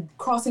 And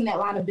crossing that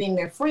line of being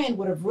their friend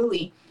would have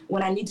really,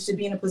 when I needed to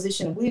be in a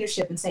position of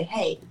leadership and say,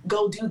 hey,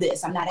 go do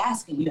this. I'm not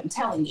asking you, I'm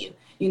telling you,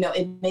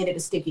 it made it a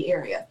sticky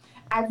area.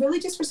 I really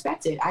just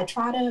respect it. I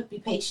try to be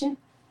patient,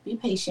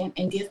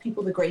 and give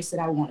people the grace that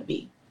I want to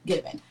be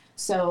given.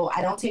 So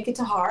I don't take it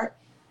to heart.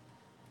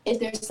 If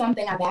there's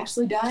something I've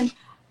actually done,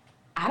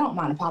 I don't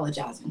mind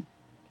apologizing.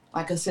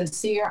 Like a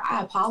sincere,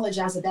 I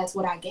apologize if that's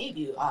what I gave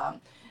you, and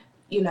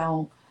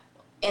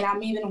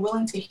I'm even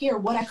willing to hear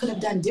what I could have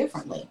done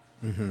differently.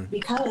 Mm-hmm.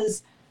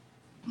 Because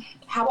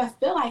how I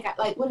feel like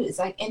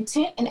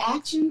intent and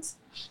actions,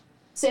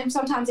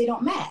 sometimes they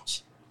don't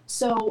match.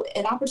 So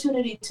an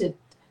opportunity to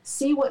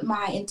see what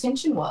my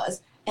intention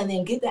was and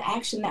then get the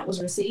action that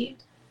was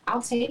received,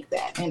 I'll take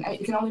that, and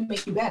it can only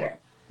make you better.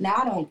 Now,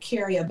 I don't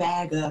carry a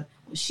bag of,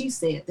 well, she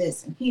said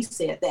this and he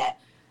said that.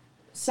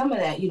 Some of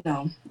that,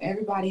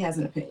 everybody has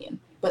an opinion.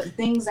 But the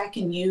things I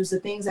can use, the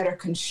things that are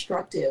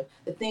constructive,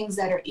 the things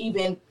that are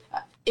even,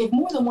 if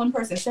more than one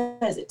person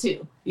says it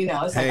too,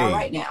 it's like, all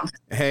right now.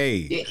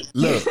 Hey,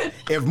 look,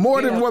 if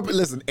more than one,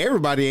 listen,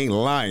 everybody ain't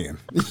lying.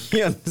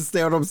 You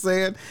understand what I'm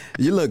saying?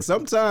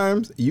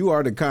 Sometimes you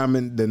are the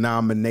common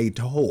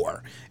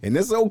denominator, and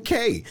it's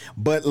okay.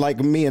 But like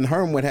me and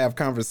Herm would have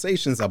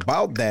conversations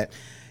about that.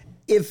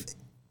 If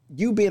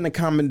you being a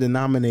common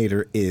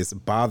denominator is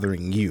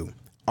bothering you,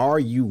 are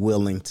you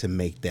willing to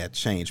make that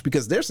change?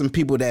 Because there's some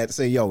people that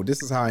say, yo,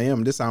 this is how I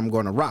am. This is how I'm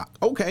going to rock.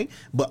 Okay.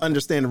 But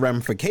understand the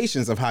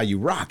ramifications of how you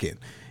rock it.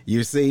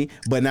 You see?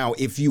 But now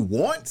if you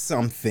want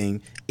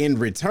something in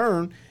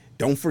return,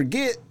 don't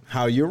forget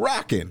how you're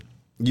rocking.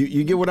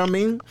 You get what I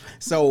mean?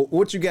 So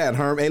what you got,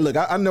 Herm? Hey, look,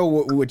 I know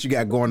what you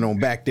got going on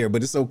back there,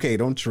 but it's okay.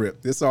 Don't trip.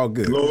 It's all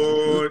good.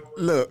 Lord.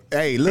 Look.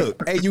 Hey,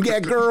 you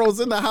got girls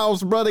in the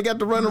house, brother. They got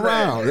to run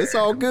around. It's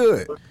all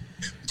good.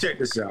 Check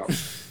this out.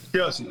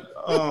 Chelsea,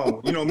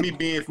 me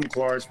being from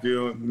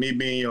Clarksville, me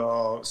being a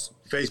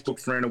Facebook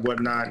friend or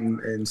whatnot,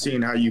 and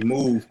seeing how you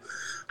move,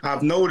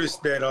 I've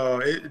noticed that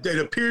it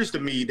appears to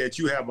me that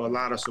you have a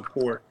lot of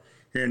support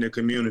here in the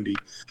community.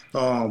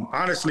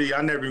 Honestly,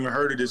 I never even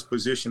heard of this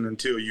position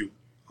until you.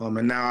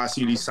 And now I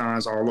see these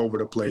signs all over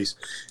the place.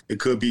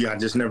 It could be I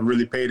just never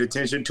really paid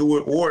attention to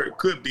it, or it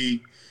could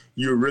be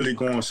you're really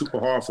going super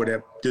hard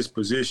for this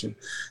position.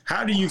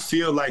 How do you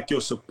feel like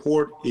your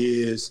support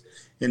is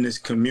in this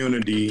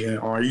community, and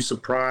are you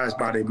surprised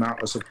by the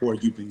amount of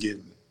support you've been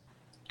getting?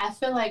 I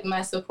feel like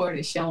my support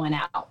is showing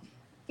out.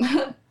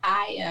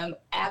 I am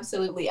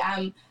absolutely,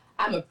 I'm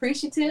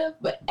appreciative,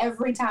 but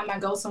every time I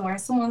go somewhere,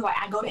 someone's like,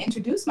 I go to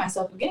introduce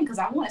myself again because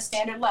I want a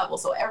standard level.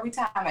 So every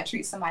time I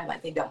treat somebody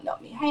like they don't know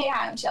me, hey,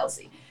 I'm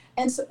Chelsea.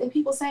 And so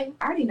people say,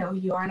 I already know who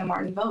you are and I'm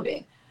already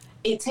voting.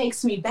 It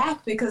takes me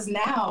back because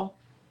now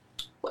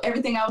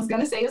everything I was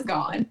going to say is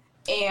gone.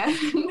 And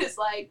it's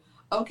like,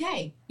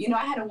 okay,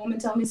 I had a woman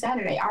tell me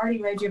Saturday, I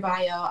already read your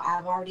bio,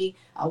 I've already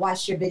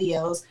watched your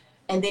videos,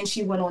 and then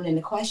she went on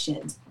into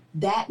questions.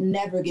 That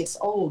never gets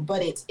old,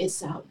 but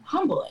it's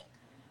humbling.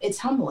 It's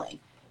humbling,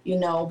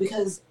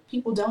 because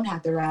people don't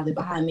have to rally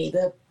behind me.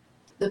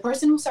 The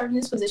person who started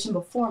in this position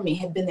before me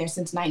had been there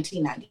since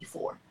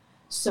 1994.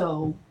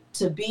 So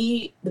to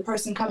be the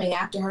person coming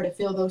after her to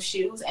fill those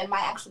shoes, and my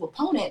actual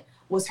opponent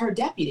was her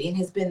deputy and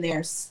has been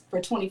there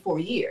for 24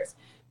 years,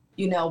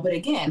 but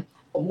again,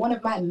 one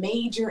of my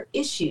major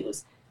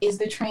issues is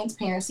the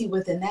transparency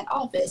within that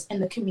office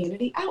and the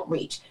community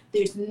outreach.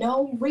 There's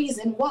no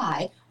reason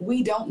why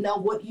we don't know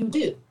what you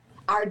do.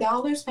 Our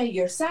dollars pay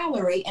your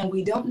salary and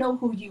we don't know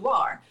who you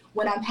are.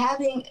 When I'm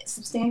having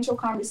substantial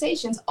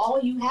conversations, all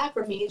you have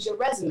for me is your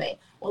resume.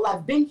 Well,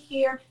 I've been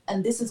here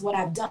and this is what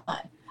I've done.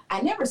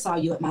 I never saw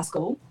you at my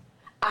school.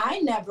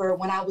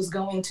 When I was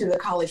going to the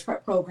college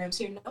prep programs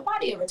here,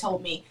 nobody ever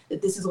told me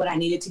that this is what I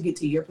needed to get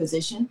to your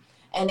position.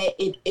 And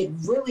it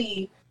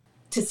really,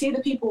 to see the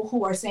people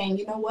who are saying,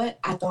 you know what,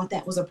 I thought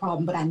that was a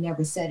problem, but I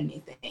never said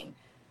anything.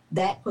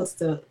 That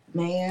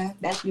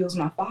that fuels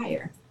my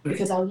fire,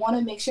 because I want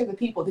to make sure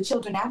the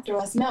children after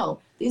us know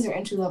these are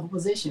entry-level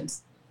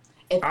positions.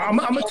 I'm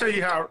gonna tell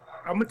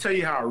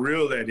you how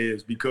real that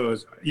is,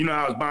 because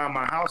I was buying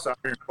my house out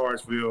here in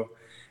Clarksville,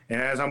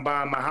 and as I'm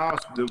buying my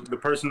house, the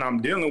person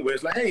I'm dealing with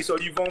is like, hey, so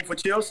you voting for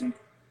Chelsea?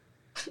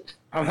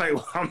 I'm like,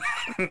 well,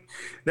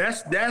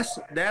 that's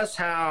the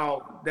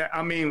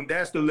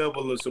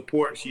level of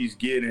support she's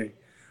getting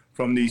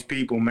from these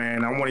people,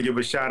 man. I want to give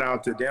a shout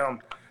out to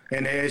them.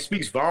 And it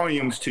speaks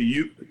volumes to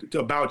you,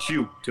 about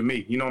you, to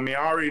me. You know what I mean?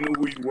 I already knew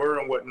who you were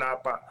and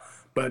whatnot,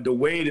 but the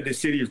way that the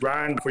city is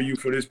riding for you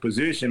for this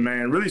position,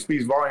 man, really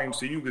speaks volumes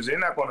to you, because they're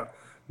not going to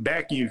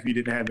back you if you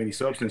didn't have any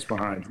substance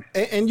behind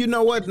you. And you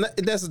know what?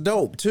 That's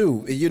dope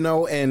too. You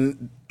know,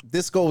 and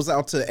this goes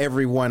out to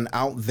everyone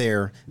out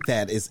there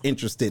that is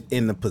interested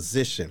in the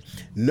position.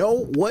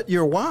 Know what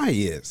your why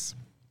is,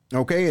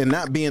 okay? And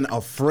not being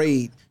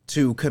afraid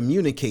to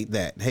communicate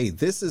that. Hey,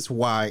 this is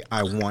why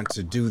I want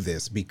to do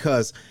this,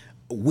 because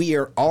we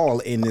are all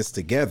in this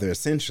together,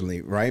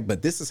 essentially, right?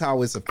 But this is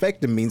how it's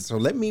affecting me. So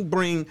let me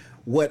bring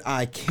what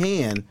I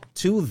can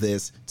to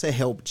this to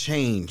help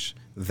change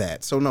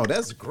that. So no,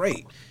 that's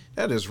great.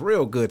 That is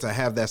real good to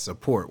have that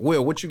support.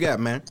 Will, what you got,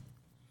 man?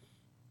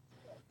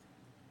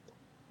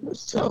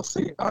 Miss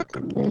Chelsea, I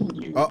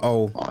commend you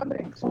on the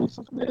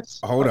inclusiveness.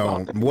 Hold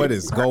on. What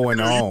is going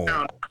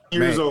on?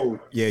 Years old.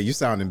 Yeah, you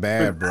sounding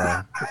bad,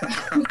 bro.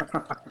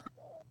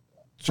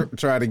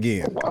 Try it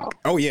again. Wow.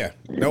 Oh, yeah.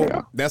 No,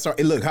 that's all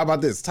right. Look, how about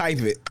this? Type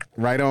it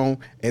right on,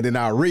 and then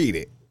I'll read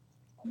it.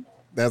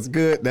 That's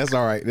good. That's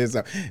all right.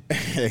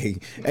 Hey,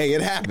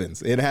 it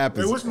happens. It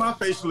happens. Hey, what's my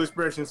facial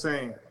expression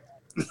saying?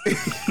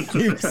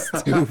 You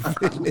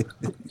stupid.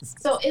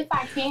 So if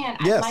I can,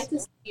 I'd like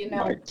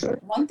to,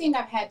 one thing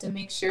I've had to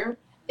make sure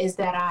is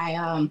that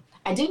I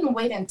didn't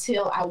wait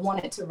until I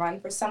wanted to run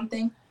for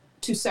something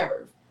to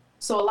serve.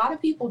 So a lot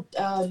of people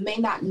may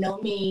not know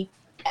me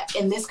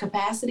in this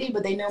capacity,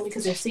 but they know me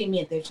because they've seen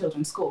me at their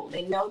children's school.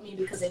 They know me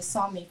because they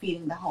saw me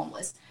feeding the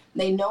homeless.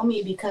 They know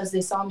me because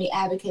they saw me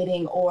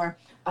advocating or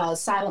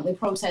silently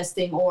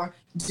protesting or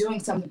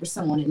doing something for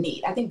someone in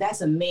need. I think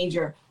that's a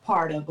major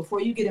part of,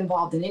 before you get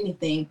involved in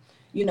anything,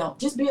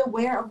 just be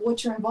aware of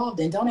what you're involved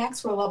in. Don't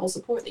ask for a level of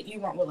support that you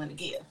weren't willing to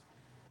give.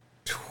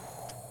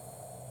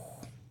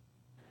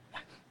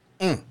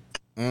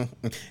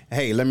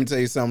 Hey, let me tell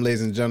you something,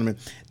 ladies and gentlemen.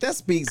 That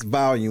speaks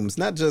volumes,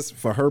 not just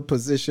for her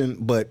position,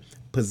 but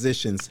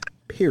positions,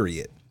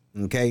 period.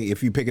 Okay,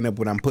 if you're picking up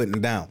what I'm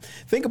putting down.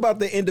 Think about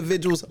the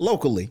individuals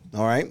locally,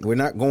 all right? We're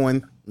not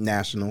going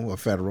national or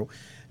federal,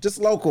 just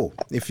local,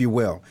 if you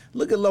will.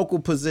 Look at local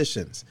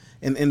positions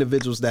and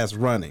individuals that's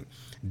running.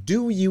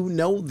 Do you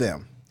know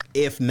them?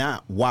 If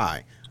not,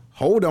 why?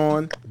 Hold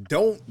on.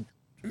 Don't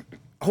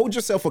hold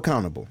yourself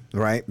accountable,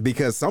 right?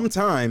 Because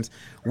sometimes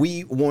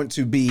we want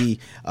to be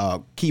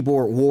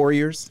keyboard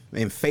warriors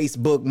and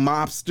Facebook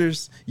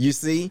mobsters, you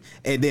see?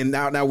 And then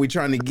now we're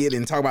trying to get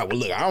and talk about, well,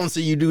 look, I don't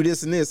see you do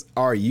this and this.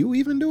 Are you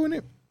even doing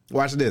it?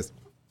 Watch this.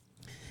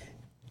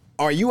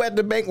 Are you at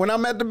the bank when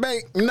I'm at the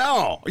bank?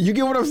 No. You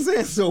get what I'm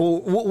saying? So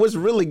what's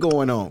really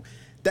going on?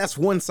 That's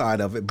one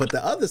side of it. But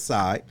the other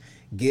side,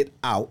 get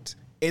out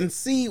and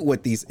see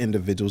what these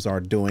individuals are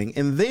doing.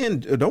 And then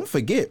don't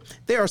forget,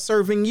 they are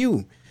serving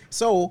you.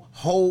 So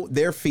hold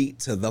their feet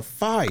to the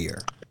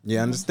fire. You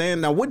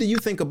understand? Now, what do you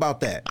think about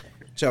that,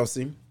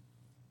 Chelsea?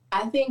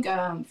 I think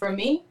for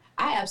me,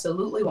 I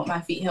absolutely want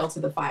my feet held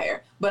to the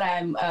fire. But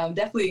I'm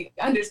definitely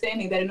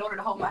understanding that in order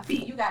to hold my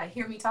feet, you got to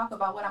hear me talk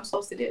about what I'm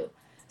supposed to do.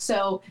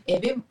 So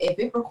if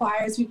it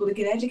requires people to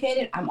get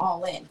educated, I'm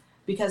all in.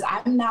 Because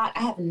I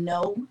have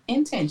no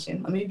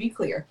intention, let me be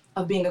clear,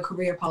 of being a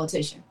career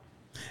politician.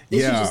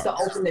 This is just to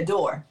open the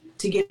door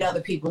to get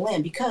other people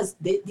in, because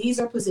these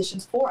are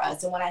positions for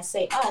us. And when I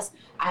say us,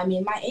 I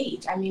mean my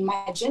age, I mean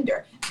my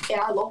gender. In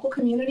our local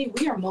community,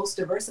 we are most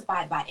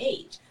diversified by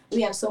age.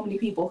 We have so many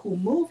people who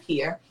move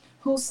here,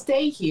 who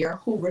stay here,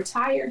 who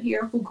retire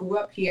here, who grew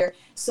up here.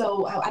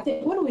 So I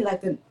think, what are we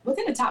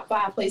within the top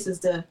 5 places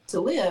to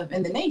live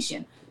in the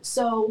nation?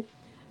 So,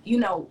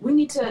 we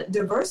need to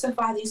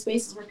diversify these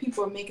spaces where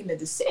people are making the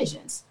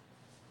decisions.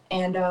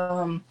 And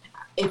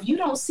if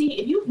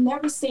you've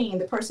never seen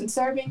the person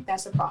serving,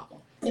 that's a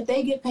problem. If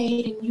they get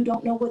paid and you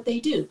don't know what they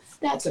do,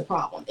 that's a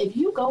problem. If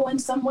you go in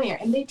somewhere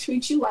and they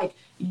treat you like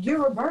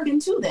you're a burden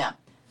to them,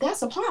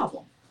 that's a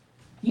problem.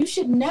 You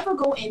should never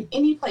go in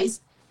any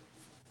place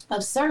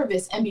of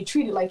service and be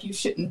treated like you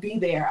shouldn't be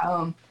there.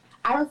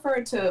 I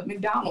referred to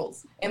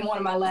McDonald's in one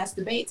of my last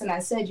debates, and I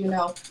said,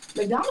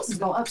 McDonald's is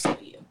going to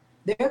upsell you.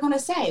 They're going to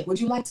say, would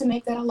you like to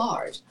make that a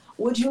large?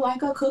 Would you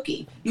like a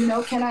cookie?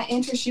 Can I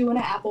interest you in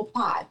an apple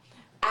pie?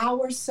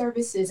 Our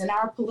services and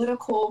our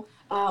political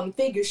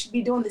figures should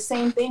be doing the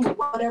same thing with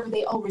whatever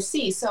they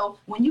oversee. So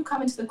when you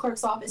come into the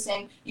clerk's office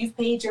and you've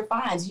paid your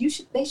fines,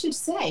 they should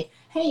say,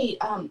 hey,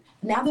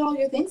 now that all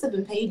your things have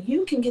been paid,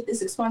 you can get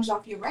this expunged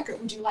off your record.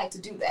 Would you like to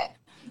do that?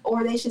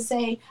 Or they should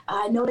say,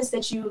 I noticed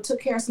that you took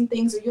care of some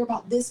things, or you're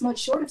about this much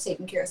short of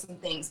taking care of some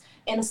things.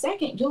 In a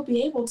second, you'll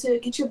be able to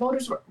get your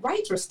voters'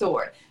 rights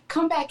restored.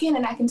 Come back in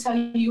and I can tell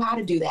you how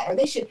to do that. Or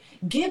they should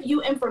give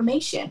you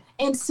information,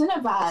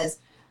 incentivize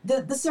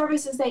the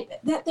services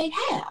that they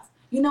have.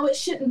 It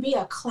shouldn't be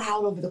a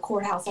cloud over the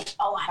courthouse like,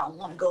 oh, I don't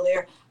want to go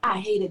there. I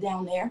hate it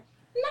down there.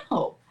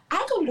 No,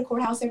 I go to the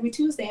courthouse every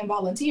Tuesday and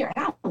volunteer,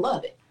 and I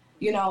love it.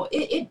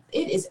 It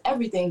is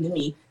everything to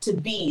me to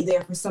be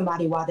there for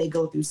somebody while they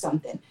go through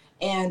something.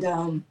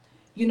 And,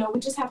 we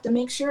just have to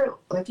make sure,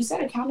 like you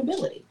said,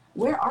 accountability.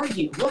 Where are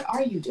you? What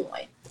are you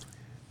doing?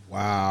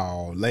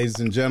 Wow. Ladies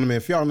and gentlemen,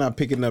 if y'all not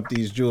picking up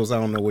these jewels, I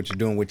don't know what you're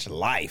doing with your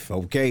life,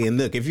 okay? And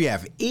look, if you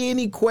have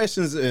any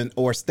questions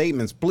or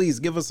statements, please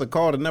give us a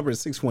call. The number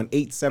is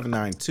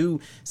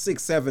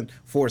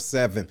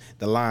 618-792-6747.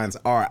 The lines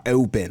are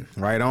open.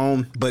 Right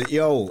on. But,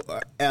 yo,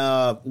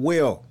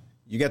 Will,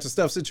 you got your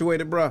stuff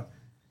situated, bro?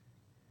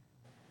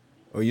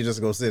 Or you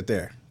just go sit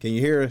there? Can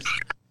you hear us?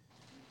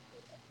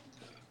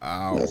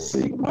 Oh. Let's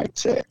see. Mic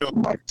check.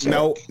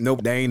 Nope,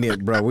 that ain't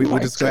it, bro. We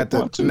just got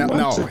to.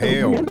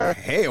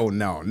 Hell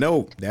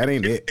no, that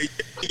ain't it.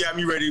 You got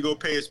me ready to go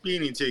pay a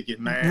speeding ticket,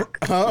 man.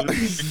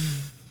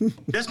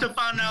 Just to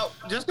find out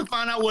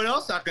what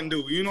else I can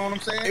do. You know what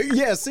I'm saying?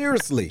 Yeah,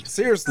 seriously.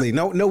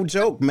 No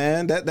joke,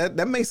 man.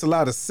 That makes a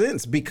lot of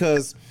sense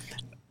because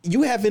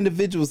you have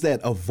individuals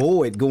that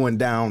avoid going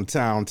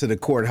downtown to the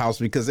courthouse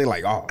because they're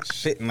like, oh,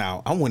 shit,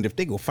 now, I wonder if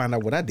they go find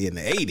out what I did in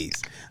the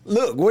 80s.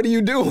 Look, what are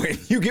you doing?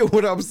 You get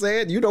what I'm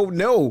saying? You don't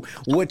know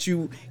what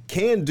you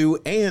can do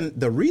and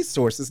the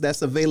resources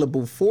that's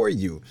available for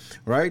you,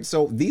 right?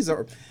 So these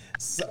are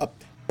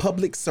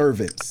public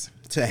servants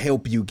to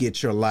help you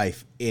get your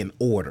life in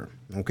order,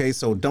 okay?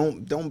 So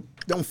don't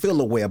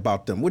feel a way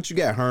about them. What you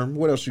got, Herm?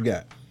 What else you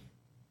got?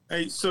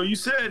 Hey, so you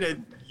said that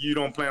you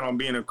don't plan on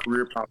being a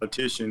career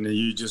politician and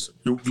you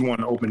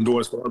want to open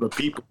doors for other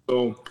people.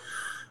 So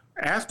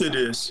after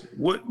this,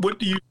 what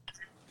do you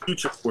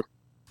future for?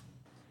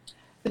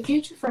 The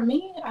future for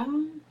me,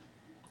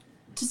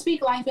 to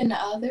speak life into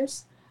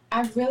others.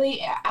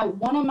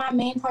 One of my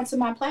main parts of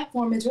my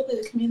platform is really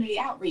the community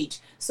outreach.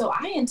 So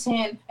I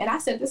intend, and I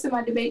said this in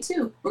my debate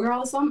too,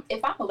 regardless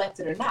if I'm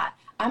elected or not,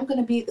 I'm going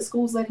to be at the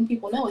schools letting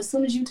people know as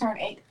soon as you turn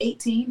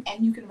 18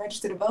 and you can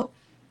register to vote,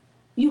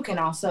 you can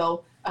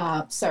also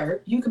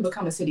serve. You can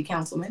become a city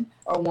councilman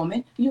or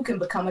woman. You can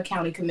become a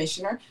county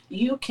commissioner.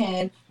 You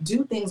can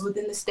do things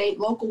within the state,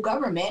 local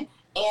government,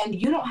 and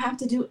you don't have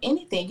to do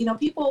anything. You know,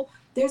 people,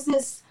 there's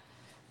this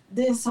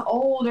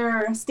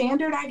older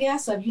standard, I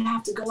guess, of you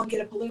have to go and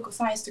get a political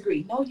science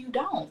degree. No, you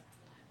don't.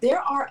 There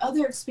are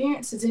other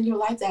experiences in your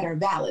life that are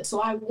valid. So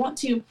I want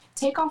to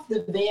take off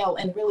the veil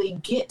and really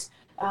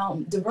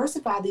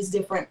diversify these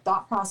different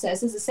thought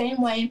processes the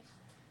same way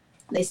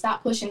they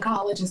stopped pushing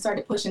college and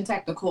started pushing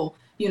technical,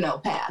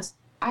 paths.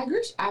 I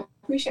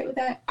appreciate with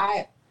that.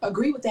 I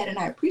agree with that and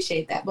I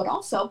appreciate that. But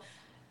also,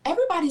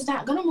 everybody's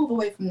not going to move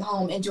away from the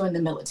home and join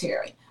the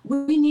military.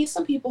 We need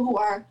some people who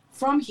are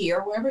from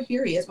here, wherever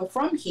here is, but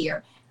from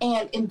here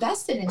and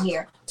invested in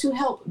here to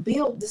help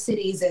build the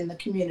cities and the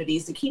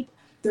communities to keep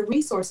the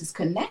resources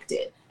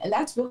connected. And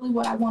that's really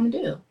what I want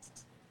to do.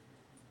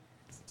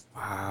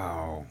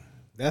 Wow.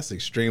 That's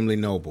extremely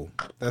noble.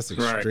 That's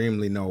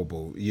extremely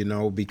noble,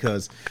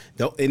 because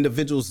the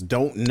individuals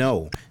don't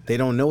know. They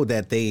don't know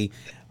that they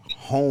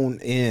hone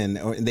in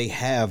or they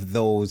have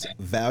those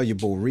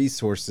valuable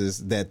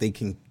resources that they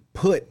can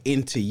put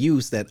into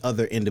use that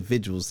other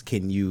individuals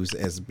can use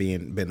as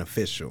being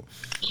beneficial.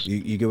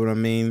 You get what I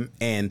mean?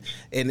 And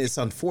it's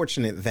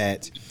unfortunate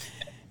that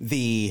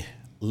the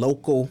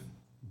local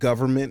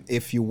government,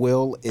 if you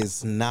will,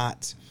 is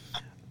not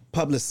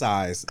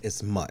publicized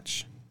as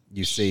much.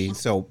 You see,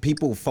 so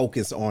people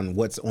focus on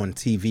what's on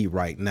TV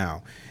right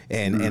now.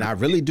 And I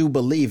really do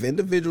believe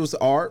individuals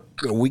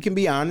we can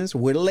be honest,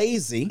 we're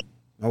lazy.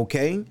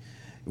 OK,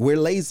 we're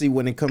lazy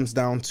when it comes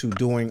down to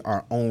doing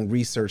our own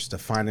research to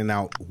finding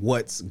out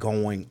what's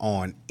going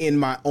on in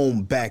my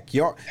own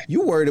backyard.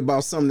 You worried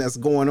about something that's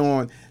going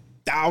on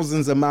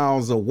thousands of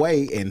miles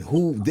away and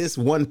who this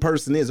one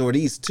person is or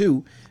these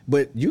two.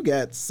 But you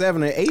got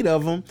 7 or 8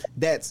 of them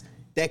that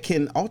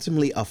can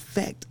ultimately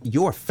affect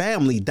your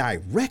family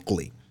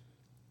directly.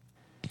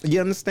 You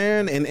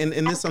understand? And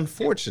it's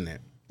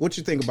unfortunate. What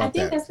you think about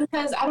that? I think that's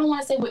because I don't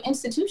want to say we're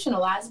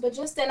institutionalized, but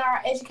just in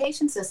our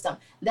education system,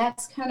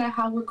 that's kind of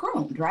how we're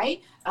groomed,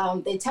 right?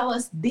 They tell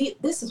us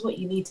this is what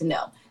you need to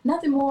know.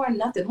 Nothing more,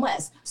 nothing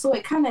less. So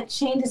it kind of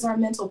changes our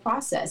mental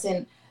process.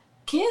 And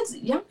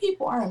young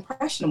people are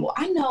impressionable.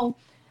 I know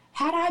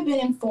had I been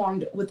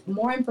informed with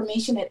more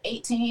information at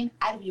 18,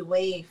 I'd be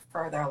way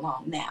further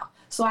along now.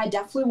 So I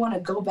definitely want to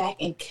go back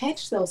and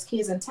catch those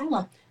kids and tell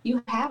them,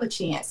 you have a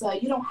chance.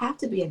 You don't have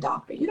to be a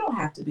doctor. You don't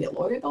have to be a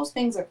lawyer. Those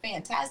things are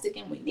fantastic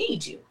and we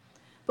need you.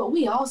 But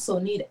we also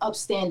need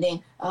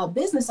upstanding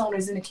business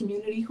owners in the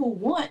community who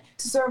want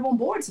to serve on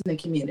boards in the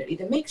community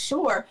to make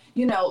sure,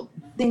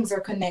 things are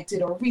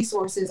connected or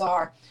resources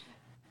are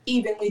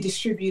evenly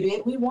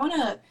distributed. We want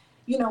to,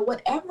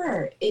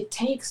 whatever it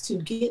takes to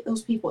get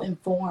those people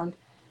informed,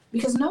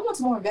 because no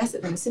one's more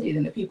invested in the city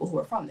than the people who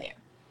are from there.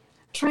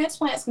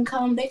 Transplants can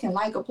come, they can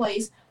like a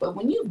place, but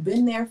when you've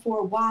been there for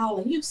a while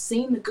and you've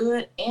seen the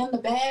good and the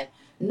bad,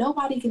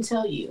 nobody can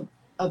tell you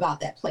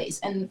about that place.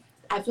 And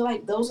I feel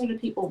like those are the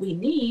people we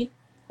need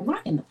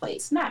running the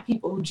place, not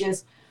people who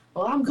just,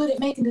 I'm good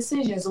at making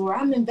decisions or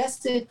I'm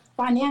invested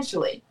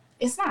financially.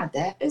 It's not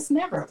that. It's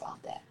never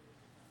about that.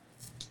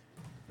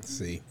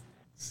 See,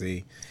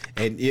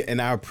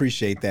 and I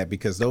appreciate that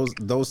because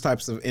those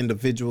types of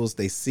individuals,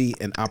 they see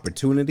an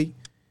opportunity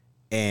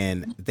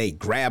and they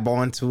grab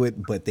onto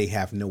it, but they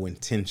have no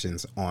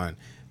intentions on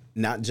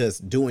not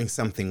just doing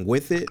something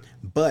with it,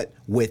 but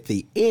with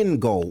the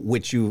end goal,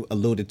 which you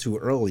alluded to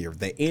earlier.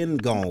 The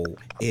end goal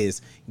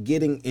is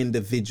getting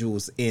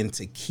individuals in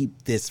to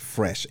keep this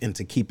fresh and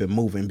to keep it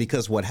moving.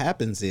 Because what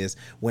happens is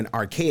when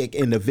archaic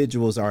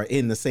individuals are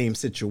in the same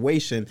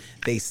situation,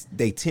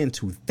 they tend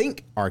to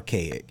think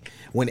archaic.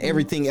 When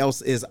everything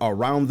else is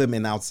around them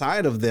and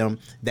outside of them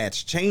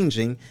that's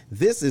changing,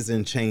 this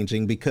isn't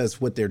changing, because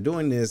what they're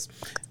doing is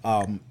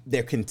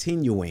they're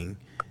continuing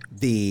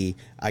the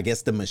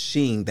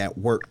machine that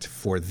worked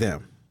for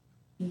them.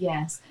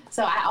 Yes.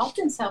 So I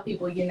often tell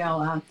people, in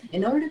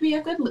order to be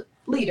a good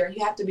leader,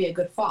 you have to be a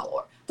good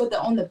follower. But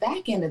on the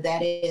back end of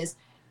that is,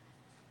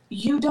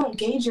 you don't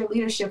gauge your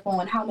leadership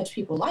on how much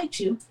people liked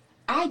you.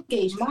 I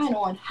gauge mine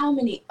on how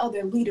many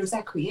other leaders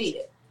I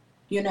created,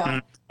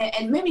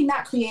 and maybe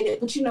not created,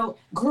 but,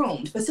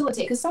 groomed,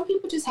 facilitate. Because some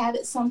people just have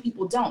it, some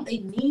people don't. They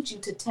need you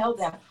to tell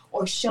them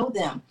or show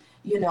them,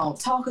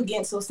 talk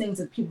against those things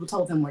that people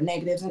told them were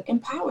negatives and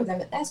empower them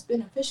that that's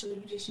beneficial.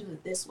 You just use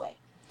it this way.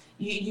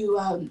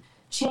 You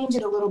change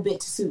it a little bit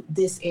to suit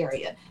this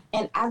area.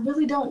 And I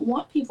really don't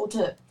want people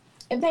to,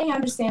 if they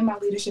understand my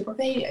leadership or if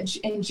they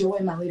enjoy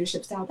my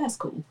leadership style, that's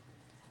cool.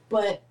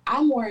 But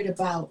I'm worried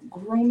about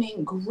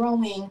grooming,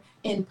 growing,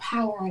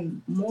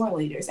 empowering more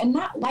leaders, and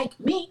not like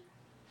me,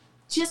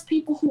 just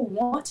people who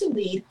want to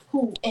lead,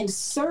 who in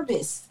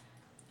service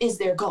is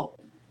their goal.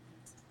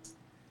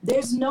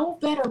 There's no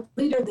better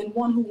leader than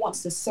one who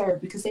wants to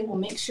serve, because they will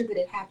make sure that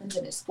it happens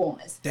in its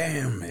fullness.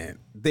 Damn, man.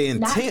 The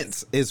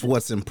intent is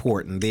what's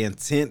important. The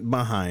intent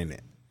behind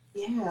it.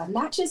 Yeah,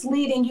 not just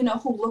leading,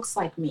 who looks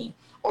like me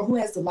or who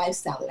has the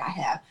lifestyle that I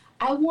have.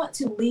 I want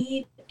to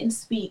lead and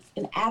speak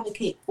and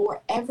advocate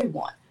for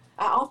everyone.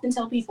 I often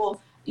tell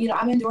people,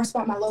 I'm endorsed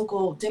by my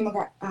local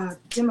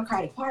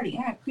Democratic Party,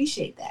 and I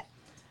appreciate that.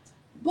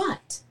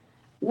 But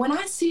when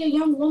I see a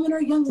young woman or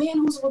a young man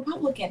who's a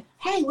Republican,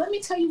 hey, let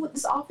me tell you what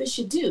this office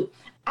should do.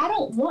 I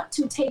don't want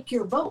to take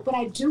your vote, but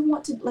I do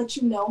want to let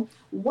you know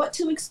what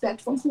to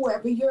expect from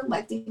whoever you're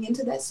electing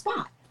into that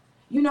spot.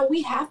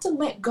 We have to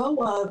let go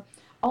of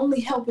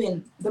only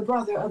helping the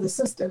brother or the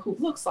sister who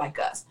looks like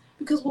us,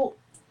 because we'll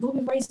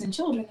be raising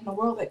children in a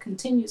world that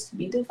continues to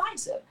be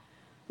divisive.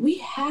 We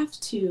have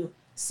to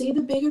see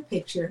the bigger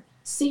picture,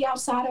 see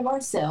outside of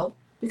ourselves,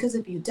 because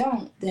if you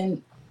don't,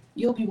 then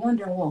you'll be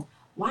wondering, well,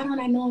 why don't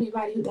I know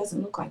anybody who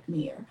doesn't look like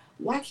me? Or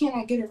why can't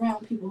I get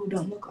around people who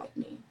don't look like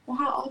me? Well,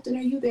 how often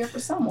are you there for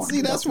someone?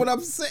 See, that's what I'm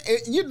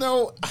saying.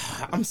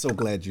 I'm so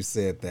glad you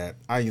said that.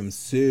 I am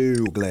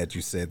so glad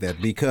you said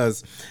that,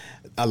 because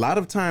a lot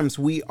of times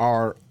we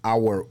are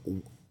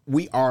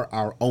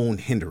our own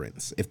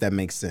hindrance, if that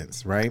makes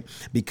sense, right?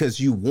 Because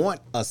you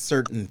want a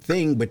certain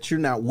thing, but you're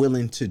not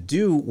willing to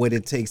do what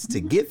it takes to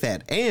get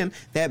that. And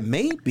that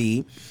may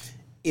be,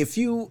 if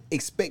you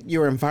expect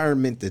your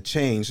environment to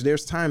change,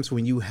 there's times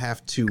when you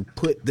have to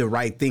put the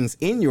right things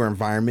in your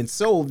environment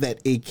so that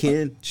it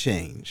can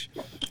change,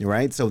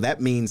 right? So that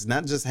means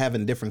not just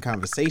having different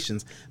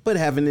conversations, but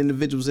having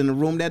individuals in the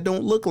room that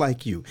don't look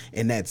like you.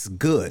 And that's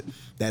good.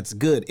 That's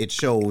good. It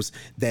shows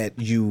that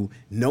you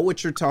know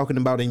what you're talking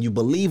about and you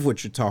believe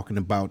what you're talking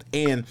about.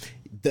 And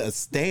the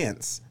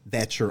stance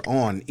that you're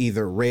on,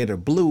 either red or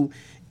blue,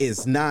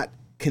 is not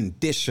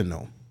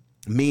conditional.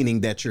 Meaning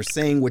that you're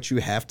saying what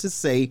you have to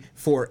say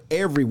for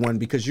everyone,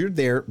 because you're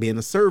there being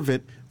a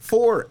servant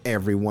for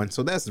everyone.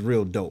 So that's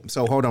real dope.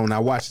 So hold on,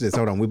 now watch this.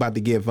 Hold on, we're about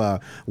to give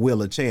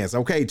Will a chance.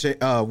 Okay,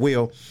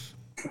 Will.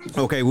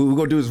 Okay, we're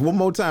gonna do this one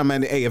more time,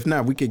 man. Hey, if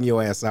not, we kicking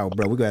your ass out,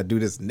 bro. We're gonna do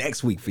this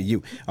next week for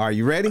you. Are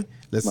you ready?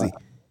 Let's see.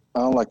 I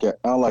don't like your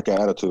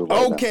attitude.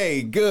 Right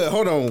okay, now. Good.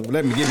 Hold on.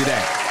 Let me give you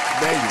that.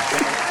 There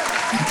you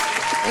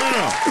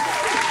go.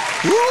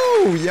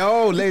 Woo,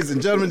 yo, ladies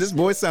and gentlemen, this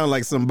boy sound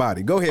like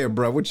somebody. Go ahead,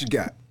 bro. What you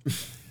got?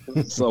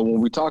 So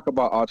when we talk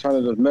about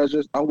alternative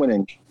measures, I went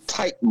and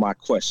typed my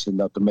question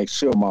up to make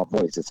sure my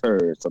voice is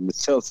heard, so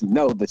Miss Chelsea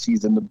knows that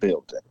she's in the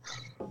building.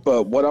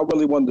 But what I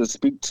really wanted to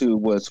speak to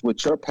was,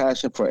 with your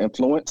passion for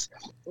influence,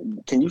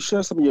 can you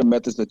share some of your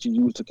methods that you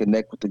use to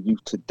connect with the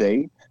youth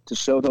today to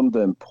show them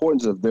the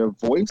importance of their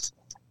voice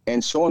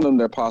and showing them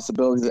their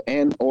possibilities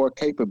and or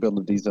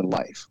capabilities in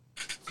life?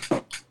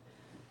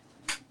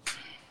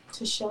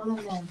 To show them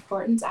the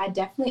importance, I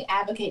definitely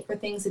advocate for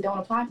things that don't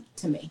apply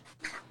to me,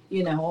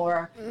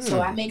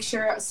 so I make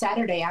sure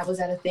Saturday I was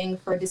at a thing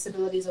for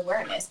disabilities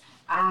awareness.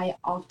 I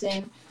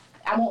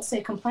won't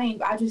say complain,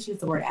 but I just use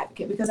the word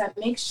advocate, because I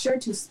make sure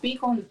to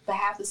speak on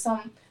behalf of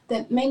some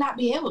that may not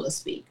be able to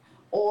speak,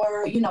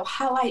 or,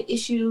 highlight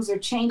issues or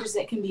changes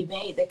that can be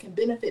made that can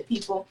benefit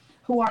people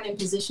who aren't in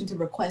position to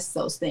request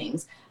those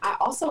things. I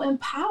also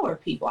empower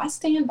people. I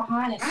stand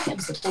behind and I am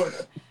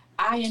supportive.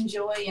 I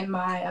enjoy in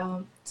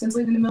my, since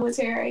leaving the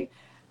military,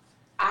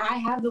 I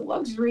have the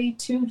luxury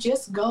to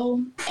just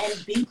go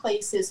and be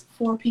places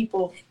for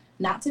people,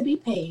 not to be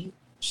paid,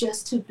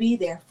 just to be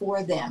there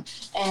for them.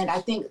 And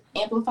I think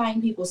amplifying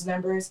people's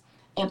numbers,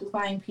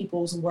 amplifying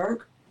people's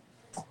work,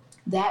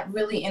 that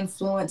really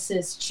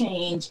influences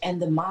change and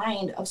the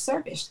mind of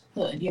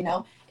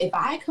servicehood. If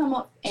I come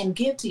up and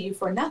give to you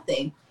for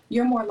nothing,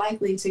 you're more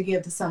likely to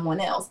give to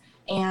someone else.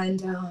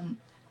 And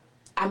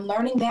I'm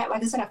learning that.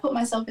 Like I said, I put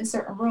myself in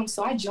certain rooms.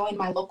 So I joined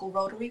my local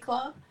Rotary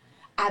Club.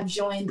 I've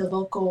joined the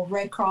local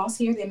Red Cross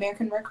here, the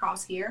American Red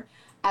Cross here.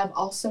 I've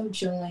also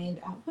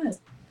joined,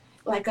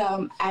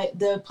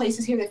 the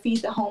places here that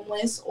feed the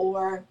homeless,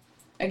 or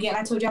again,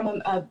 I told you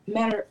I'm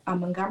a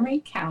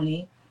Montgomery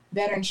County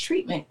Veterans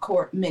Treatment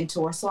Court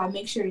mentor, so I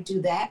make sure to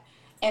do that.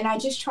 And I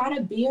just try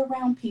to be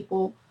around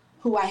people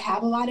who I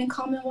have a lot in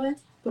common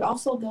with, but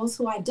also those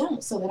who I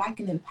don't, so that I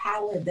can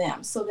empower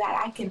them, so that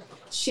I can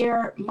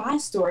share my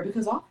story.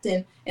 Because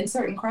often in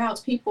certain crowds,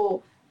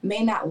 people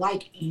may not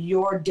like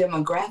your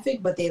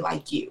demographic, but they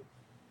like you.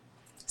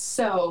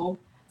 So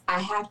I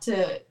have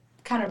to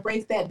kind of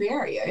break that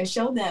barrier and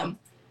show them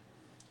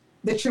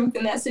the truth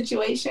in that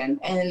situation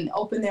and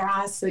open their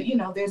eyes. So,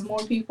 there's more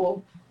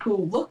people who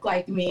look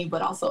like me,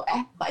 but also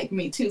act like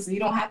me too. So you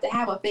don't have to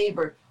have a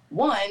favorite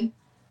one.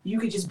 You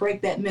could just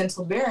break that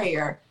mental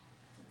barrier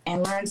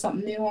and learn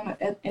something new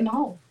in the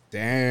whole.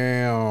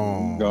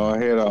 Damn. Go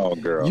ahead, all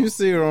girl. You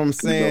see what I'm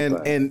saying?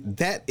 And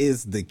that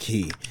is the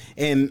key.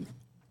 And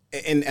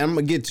I'm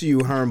gonna get to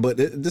you, Herm, but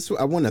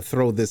I want to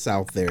throw this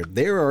out there.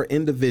 There are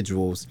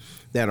individuals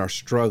that are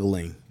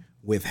struggling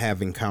with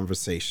having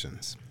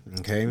conversations.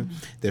 Okay, mm-hmm.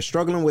 They're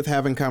struggling with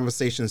having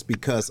conversations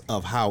because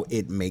of how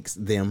it makes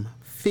them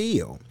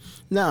feel.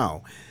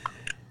 Now,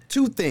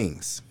 two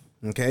things.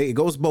 Okay, it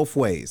goes both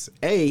ways.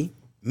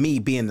 Me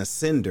being the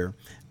sender,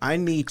 I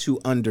need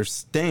to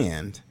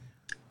understand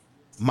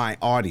my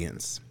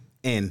audience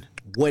and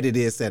what it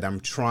is that I'm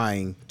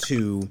trying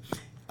to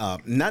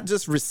not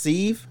just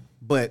receive,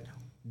 but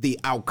the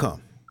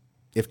outcome,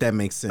 if that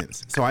makes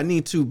sense. So I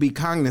need to be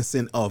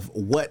cognizant of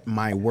what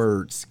my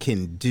words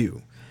can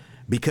do,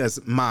 because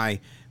my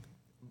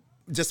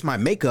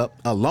makeup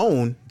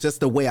alone,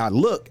 just the way I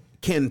look,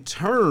 can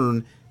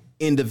turn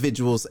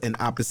individuals an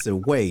opposite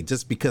way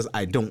just because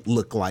I don't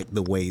look like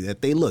the way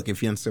that they look,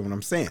 if you understand what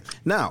I'm saying.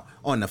 Now,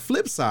 on the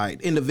flip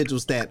side,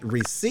 individuals that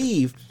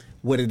receive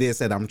what it is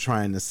that I'm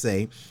trying to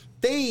say,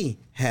 they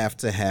have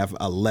to have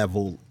a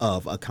level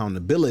of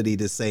accountability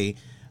to say,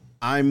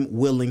 I'm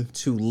willing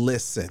to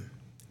listen,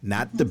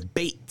 not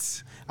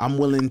debate. I'm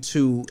willing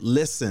to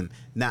listen,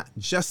 not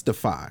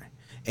justify.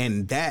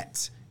 And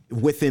that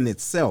within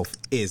itself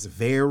is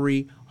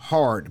very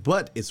hard,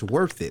 but it's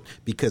worth it,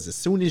 because as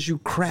soon as you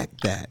crack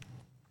that,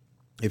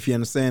 if you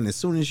understand, as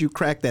soon as you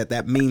crack that,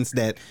 that means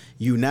that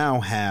you now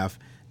have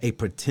a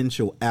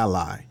potential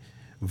ally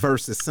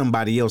versus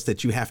somebody else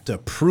that you have to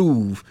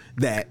prove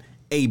that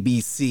A, B,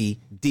 C,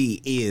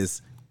 D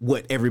is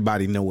what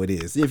everybody know it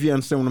is, if you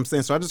understand what I'm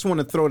saying. So I just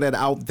want to throw that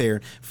out there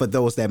for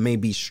those that may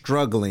be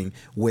struggling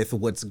with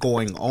what's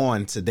going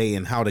on today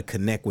and how to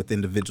connect with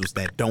individuals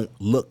that don't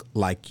look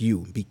like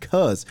you,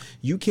 because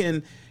you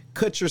can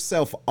cut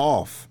yourself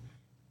off,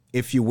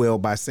 if you will,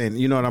 by saying,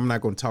 you know what, I'm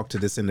not going to talk to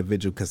this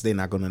individual because they're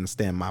not going to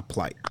understand my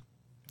plight.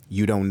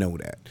 You don't know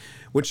that.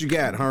 What you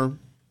got, Herm?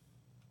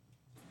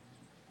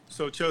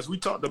 So, Chelsea, we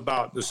talked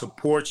about the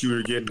support you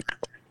were getting.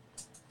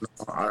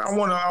 I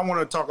want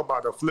to talk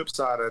about the flip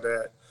side of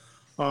that.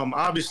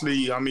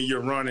 Obviously, I mean,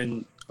 you're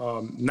running.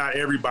 Not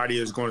everybody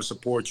is going to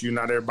support you.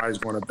 Not everybody's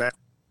going to back.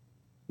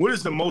 What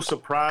is the most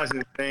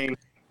surprising thing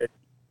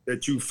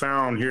that you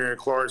found here in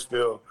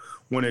Clarksville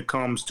when it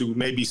comes to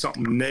maybe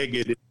something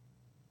negative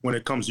when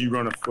it comes to you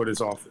running for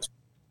this office?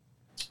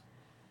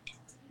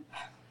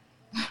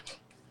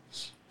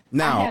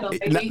 Now,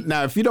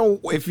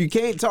 if you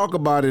can't talk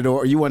about it,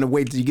 or you want to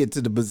wait till you get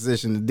to the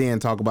position and then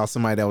talk about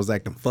somebody that was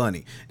acting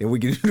funny, then we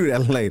can do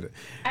that later.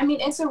 I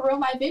mean, it's a real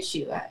life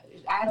issue. I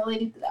had a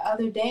lady the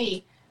other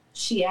day.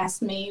 She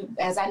asked me,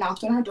 as I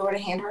knocked on her door to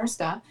hand her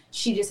stuff,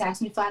 she just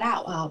asked me flat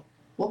out,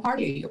 what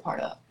party are you a part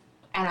of?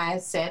 And I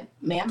said,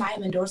 ma'am, I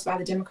am endorsed by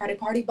the Democratic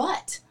Party,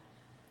 but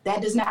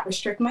that does not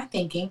restrict my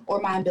thinking or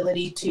my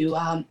ability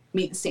to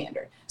meet the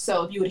standard.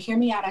 So if you would hear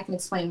me out, I can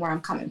explain where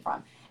I'm coming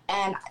from.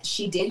 And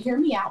she did hear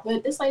me out,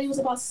 but this lady was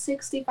about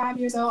 65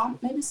 years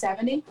old, maybe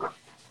 70.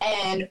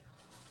 And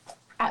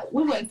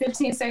we went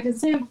 15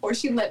 seconds in before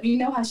she let me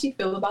know how she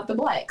felt about the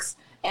blacks.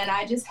 And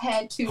I just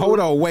had to... Hold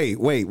on, wait.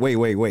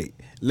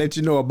 Let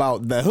you know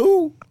about the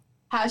who?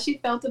 How she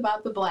felt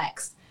about the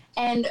blacks.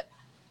 And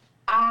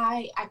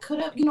I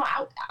could have,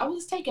 I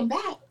was taken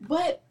back,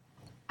 but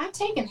I've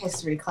taken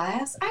history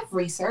class. I've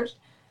researched.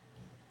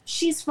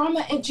 She's from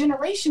a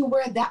generation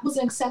where that was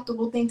an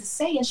acceptable thing to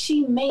say, and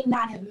she may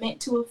not have meant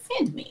to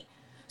offend me.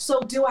 So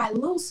do I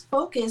lose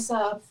focus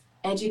of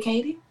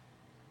educating,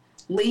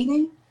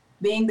 leading,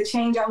 being the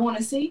change I want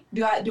to see?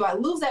 Do I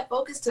lose that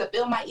focus to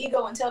fill my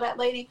ego and tell that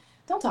lady,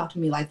 don't talk to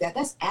me like that?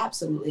 That's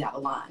absolutely out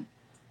of line.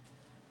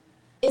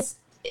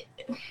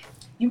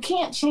 You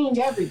can't change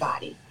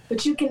everybody,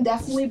 but you can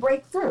definitely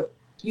break through,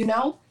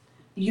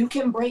 You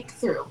can break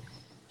through.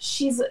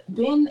 She's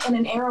been in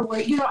an era where,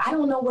 I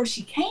don't know where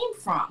she came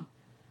from.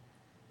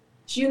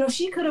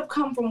 She could have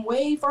come from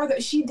way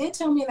further. She did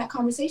tell me in that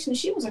conversation that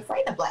she was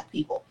afraid of black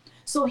people.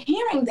 So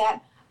hearing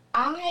that,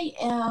 I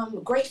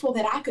am grateful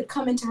that I could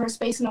come into her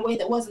space in a way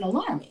that wasn't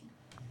alarming.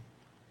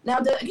 Now,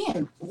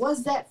 again,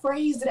 was that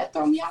phrase, did that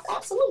throw me off?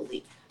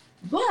 Absolutely.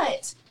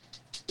 But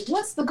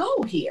what's the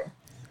goal here?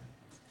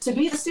 To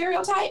be the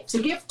stereotype,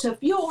 to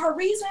fuel her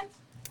reason,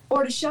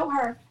 or to show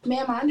her,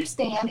 ma'am, I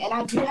understand, and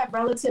I do have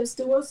relatives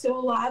still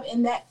alive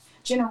in that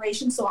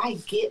generation, so I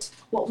get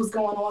what was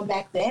going on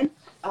back then.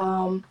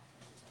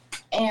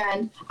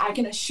 And I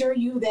can assure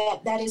you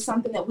that that is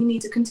something that we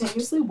need to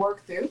continuously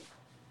work through.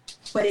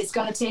 But it's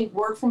going to take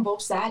work from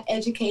both sides,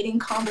 educating,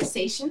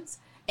 conversations,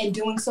 and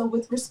doing so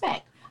with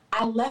respect.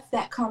 I left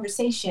that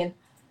conversation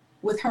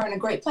with her in a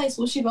great place.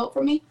 Will she vote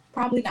for me?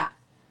 Probably not.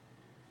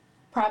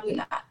 Probably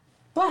not.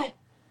 But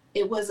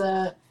it was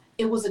a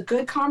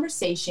good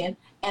conversation,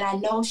 and I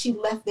know she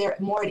left there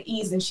more at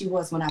ease than she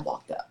was when I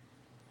walked up.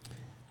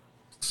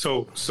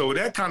 So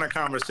that kind of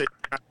conversation,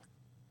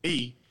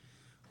 me,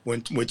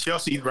 when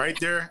Chelsea right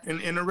there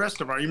in the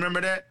restaurant, you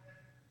remember that?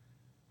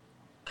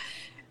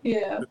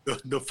 Yeah.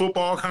 The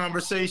football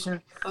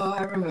conversation. Oh,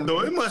 I remember.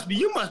 So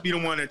you must be the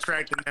one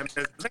attracting them.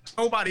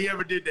 Nobody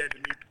ever did that to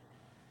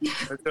me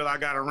until I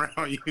got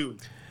around you.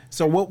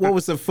 So what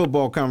was the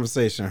football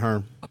conversation,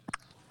 Herm?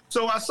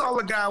 So I saw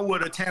a guy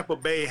with a Tampa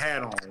Bay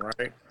hat on,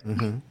 right?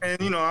 Mm-hmm.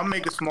 And I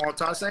make a small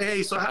talk. I say,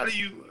 hey, so how do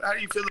you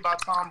feel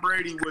about Tom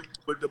Brady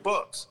with the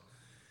Bucs?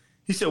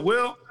 He said,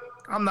 well,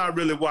 I'm not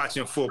really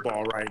watching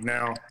football right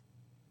now.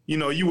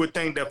 You would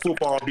think that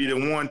football would be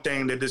the one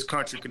thing that this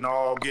country can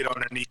all get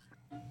underneath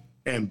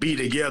and be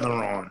together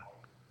on.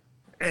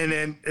 And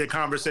then the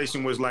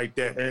conversation was like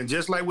that. And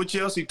just like what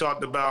Chelsea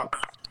talked about,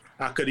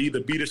 I could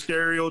either be the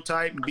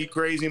stereotype and be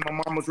crazy in my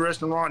mama's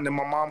restaurant and then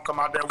my mom come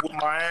out there and whoop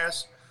my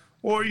ass,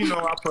 or,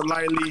 I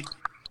politely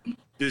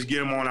just get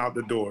them on out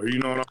the door. You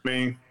know what I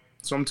mean?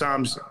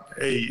 Sometimes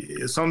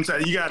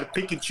you got to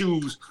pick and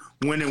choose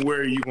when and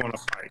where you're going to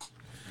fight.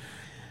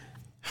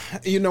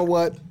 You know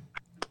what?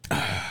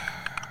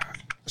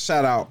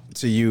 Shout out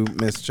to you,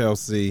 Miss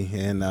Chelsea,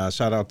 and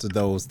shout out to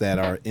those that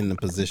are in the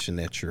position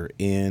that you're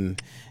in.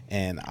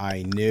 And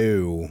I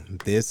knew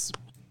this.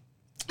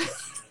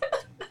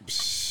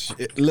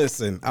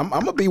 Listen, I'm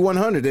going to be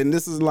 100, and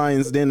this is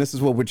Lions Den. This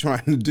is what we're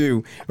trying to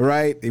do,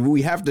 right?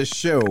 We have to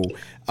show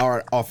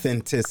our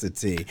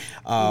authenticity.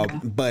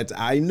 But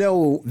I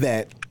know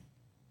that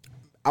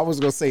I was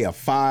going to say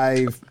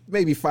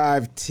maybe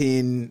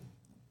 5-10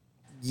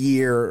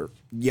 year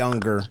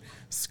younger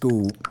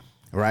school,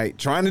 right?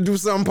 Trying to do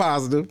something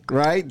positive,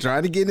 right?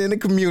 Trying to get in the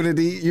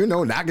community,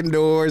 knocking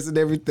doors and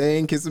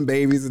everything, kissing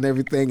babies and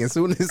everything. As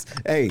soon as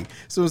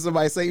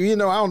somebody say, I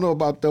don't know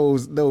about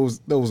those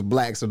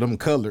blacks or them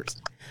colors,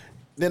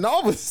 then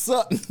all of a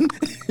sudden,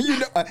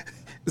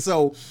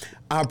 so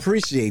I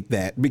appreciate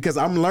that because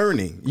I'm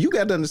learning. You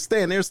got to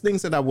understand there's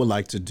things that I would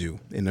like to do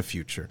in the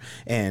future.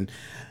 And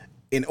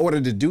in order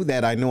to do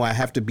that, I know I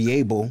have to be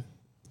able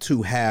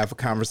to have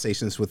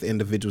conversations with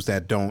individuals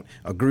that don't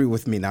agree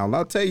with me. Now,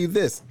 I'll tell you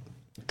this.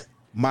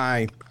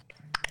 I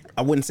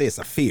wouldn't say it's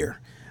a fear,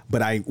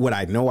 but what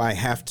I know I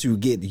have to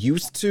get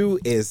used to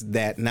is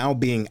that now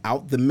being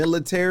out the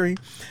military,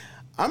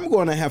 I'm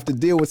going to have to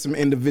deal with some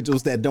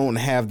individuals that don't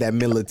have that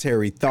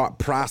military thought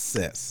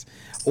process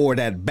or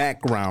that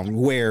background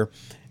where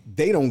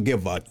they don't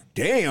give a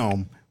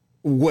damn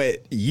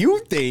what you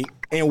think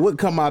and what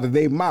come out of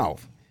their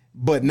mouth.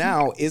 But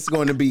now it's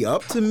going to be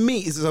up to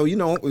me. So,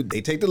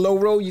 they take the low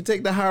road, you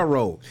take the high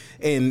road.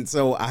 And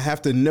so I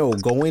have to know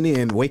going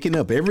in, waking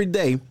up every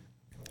day.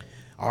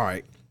 All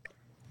right,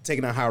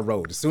 taking a high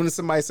road. As soon as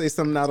somebody says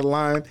something out of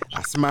line,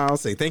 I smile,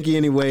 say thank you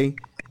anyway,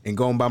 and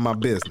go on by my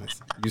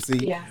business. You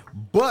see? Yeah.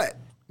 But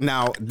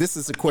now this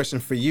is a question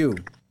for you.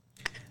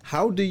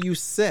 How do you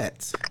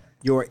set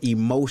your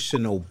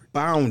emotional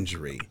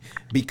boundary?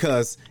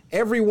 Because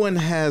everyone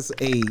has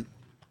a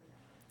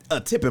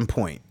tipping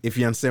point, if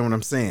you understand what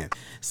I'm saying.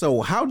 So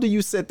how do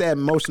you set that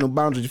emotional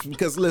boundary?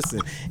 Because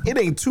listen, it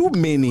ain't too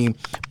many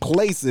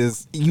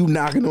places you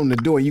knocking on the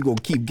door. You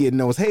gonna keep getting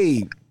those,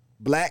 hey,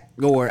 black,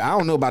 or I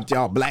don't know about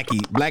y'all,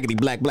 blackity,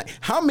 black.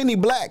 How many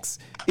blacks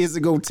is it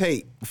gonna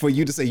take for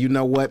you to say, you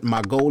know what,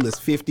 my goal is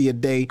 50 a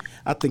day.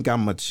 I think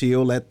I'm gonna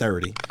chill at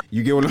 30.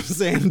 You get what I'm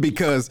saying?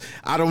 Because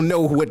I don't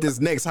know what this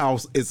next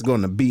house is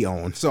gonna be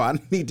on. So I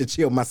need to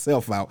chill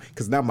myself out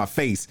because now my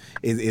face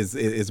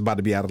is about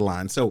to be out of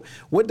line. So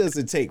what does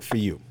it take for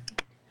you?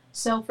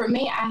 So for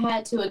me,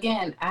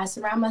 I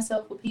surround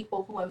myself with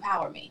people who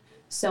empower me.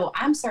 So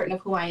I'm certain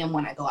of who I am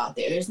when I go out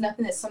there. There's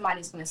nothing that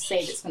somebody's gonna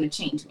say that's gonna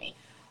change me.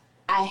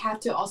 I have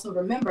to also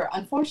remember,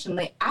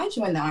 unfortunately, I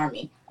joined the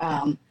Army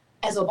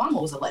as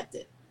Obama was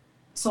elected.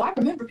 So I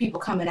remember people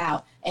coming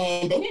out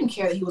and they didn't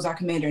care that he was our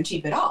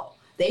commander-in-chief at all.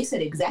 They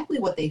said exactly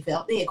what they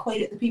felt. They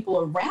equated the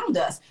people around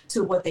us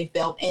to what they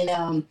felt.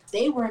 And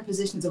they were in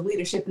positions of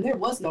leadership and there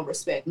was no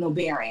respect, no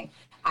bearing.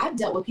 I've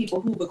dealt with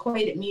people who've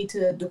equated me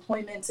to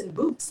deployments and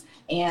boots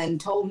and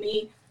told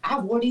me I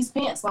wore these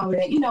pants longer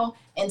than,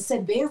 and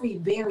said very,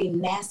 very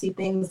nasty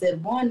things that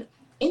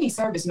any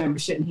service member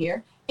shouldn't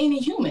hear. Any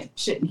human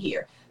shouldn't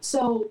hear.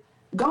 So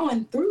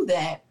going through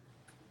that,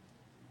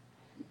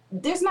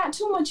 there's not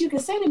too much you can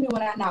say to me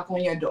when I knock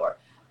on your door.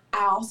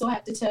 I also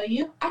have to tell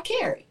you, I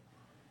carry.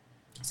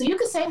 So you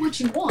can say what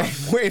you want.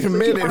 Wait a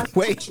minute.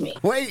 Wait a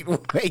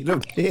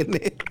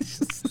minute.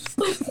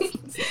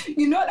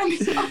 You know what I mean?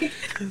 Like,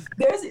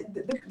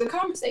 the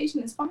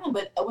conversation is fine,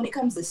 but when it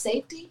comes to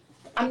safety,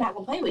 I'm not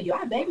gonna play with you. I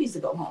have babies to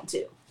go home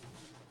to,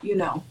 you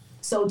know.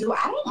 So I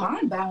don't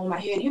mind bowing my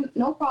head.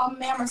 No problem,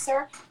 ma'am or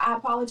sir. I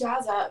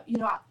apologize. I'm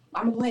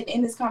gonna go ahead and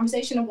end this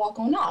conversation and walk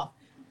on off.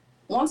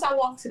 Once I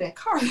walk to that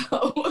car,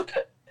 though,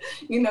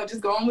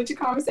 just go on with your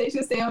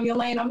conversation, stay on your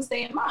lane. I'm gonna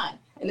stay in mine.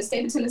 In the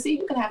state of Tennessee,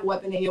 you can have a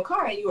weapon in your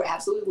car, and you are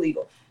absolutely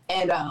legal.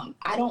 And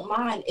I don't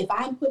mind if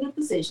I'm put in a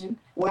position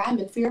where I'm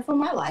in fear for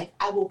my life.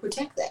 I will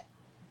protect that.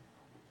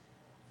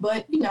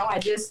 But I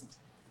just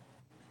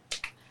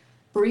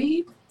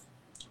breathe,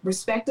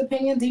 respect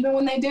opinions even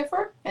when they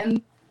differ,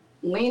 and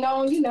lean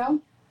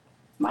on,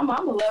 my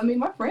mama love me,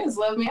 my friends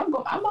love me, I'm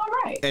all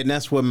right. And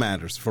that's what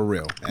matters, for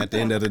real, at the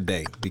end of the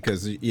day,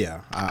 because,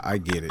 I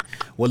get it.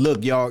 Well,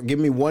 look, y'all, give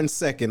me 1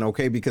 second,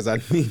 okay, because I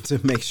need to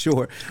make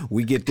sure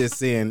we get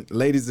this in.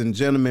 Ladies and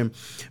gentlemen,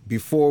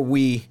 before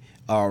we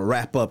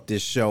wrap up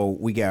this show,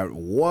 we got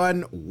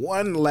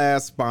one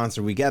last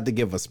sponsor we got to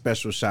give a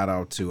special shout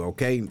out to,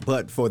 okay?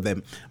 But for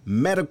the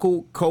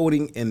medical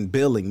coding and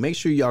billing, make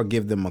sure y'all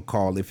give them a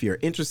call if you're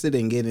interested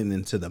in getting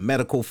into the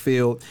medical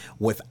field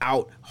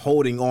without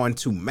holding on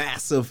to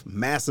massive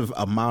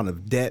amount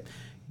of debt.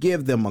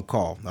 Give them a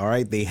call. All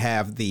right. They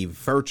have the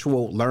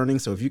virtual learning.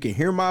 So if you can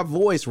hear my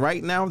voice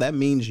right now, that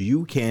means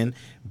you can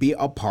be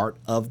a part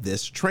of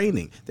this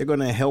training. They're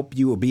going to help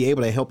you, be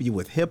able to help you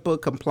with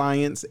HIPAA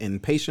compliance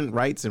and patient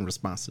rights and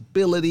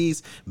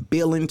responsibilities,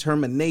 billing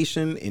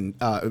termination and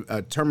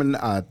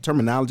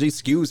terminology.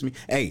 Excuse me.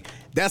 Hey,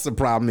 that's a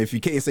problem if you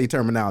can't say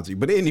terminology.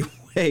 But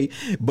anyway,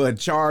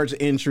 charge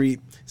entry,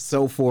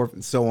 so forth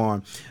and so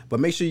on. But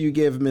make sure you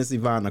give Miss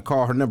Yvonne a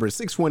call. Her number is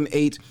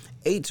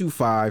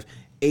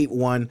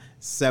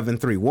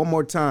 618-825-8173. One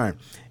more time,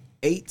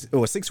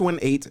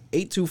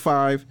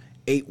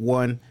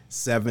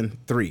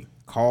 618-825-8173.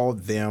 Call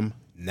them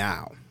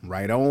now.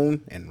 Right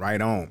on and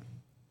right on.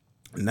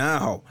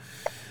 Now,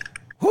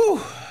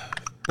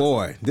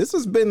 boy, this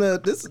has been a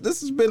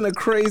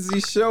crazy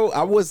show.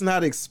 I was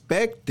not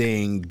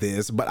expecting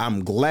this, but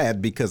I'm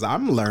glad because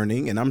I'm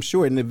learning, and I'm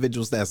sure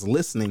individuals that's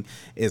listening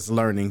is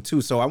learning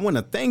too. So I want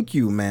to thank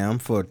you, ma'am,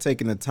 for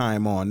taking the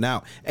time on.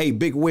 Now, hey,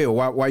 Big Will,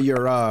 while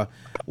your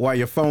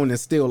phone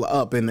is still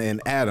up,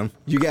 and Adam,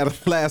 you got a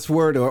last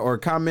word or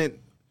comment?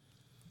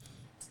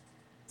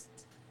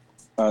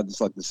 I'd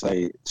just like to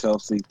say,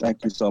 Chelsea,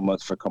 thank you so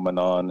much for coming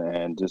on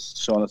and just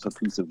showing us a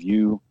piece of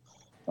you.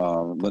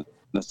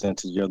 Us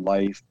into your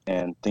life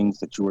and things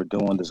that you are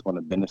doing that's going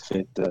to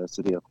benefit the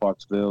city of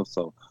Clarksville.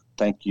 So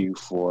thank you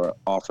for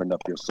offering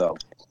up yourself.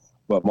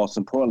 But most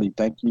importantly,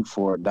 thank you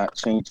for not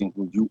changing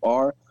who you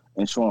are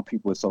and showing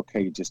people it's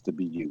okay just to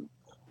be you.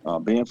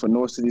 Being from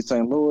North City,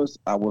 St. Louis,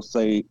 I will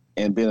say,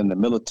 and being in the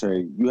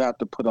military, you have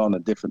to put on a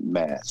different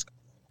mask.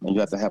 And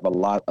you have to have a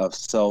lot of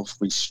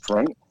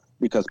self-restraint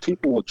because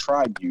people will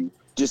try you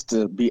just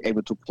to be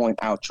able to point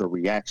out your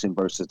reaction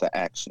versus the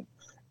action.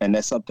 And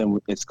that's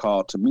something it's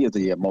called, to me, as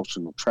the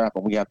emotional trap.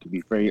 And we have to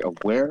be very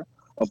aware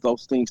of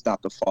those things,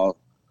 not to fall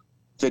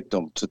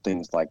victim to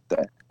things like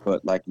that.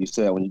 But like you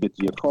said, when you get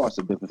to your car, it's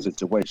a different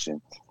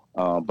situation.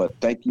 But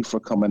thank you for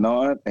coming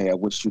on. And I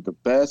wish you the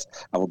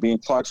best. I will be in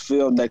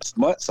Clarksville next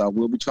month, so I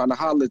will be trying to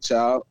holler at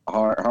y'all.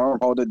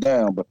 Hold it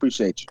down, but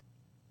appreciate you.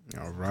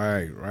 All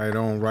right. Right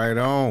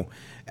on.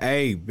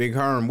 Hey, Big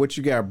Herm, what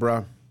you got,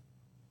 bro?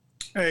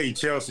 Hey,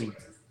 Chelsea.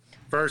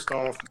 First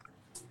off,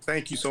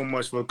 thank you so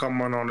much for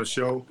coming on the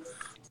show.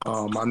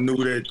 I knew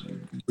that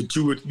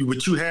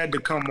what you had to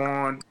come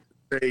on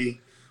say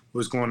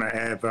was going to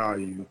add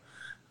value.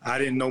 I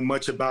didn't know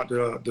much about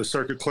the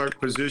circuit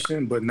clerk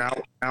position, but now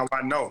I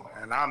know,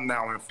 and I'm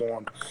now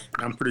informed.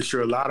 And I'm pretty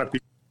sure a lot of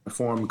people are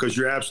informed because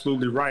you're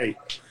absolutely right.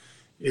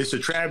 It's a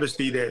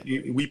travesty that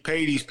we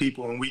pay these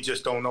people and we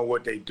just don't know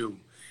what they do.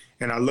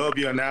 And I love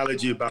your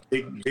analogy about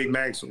Big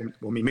Macs,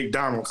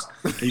 McDonald's.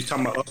 And you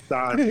talking about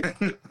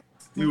upsizing.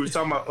 You were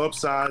talking about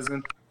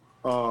upsizing.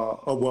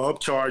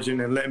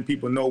 Upcharging and letting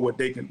people know what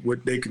they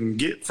can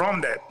get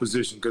from that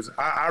position, because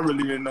I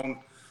really didn't know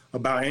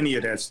about any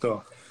of that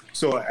stuff.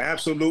 So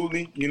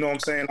absolutely, you know what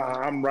I'm saying,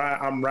 I'm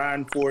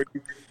riding for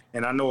you,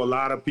 and I know a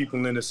lot of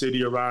people in the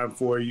city are riding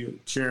for you,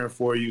 cheering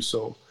for you.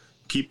 So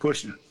keep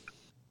pushing.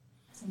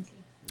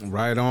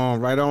 Right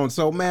on.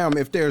 So, ma'am,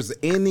 if there's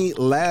any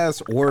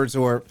last words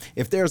or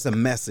if there's a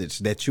message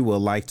that you would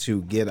like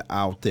to get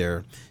out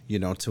there,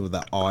 to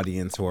the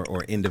audience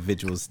or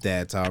individuals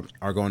that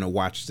are going to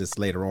watch this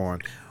later on,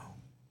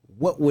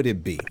 what would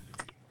it be?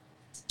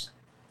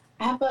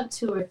 I have about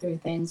 2 or 3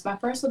 things. My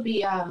first would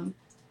be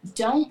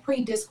don't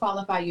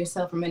pre-disqualify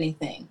yourself from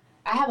anything.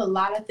 I have a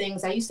lot of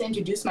things. I used to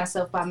introduce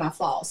myself by my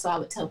flaws. So I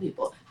would tell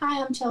people,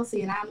 hi, I'm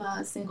Chelsea, and I'm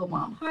a single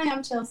mom. Hi,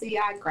 I'm Chelsea.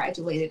 I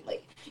graduated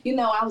late.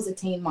 I was a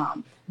teen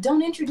mom.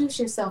 Don't introduce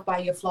yourself by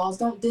your flaws.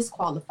 Don't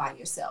disqualify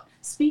yourself.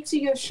 Speak to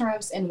your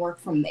strengths and work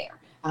from there.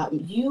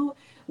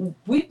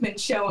 We've been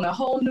shown a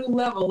whole new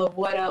level of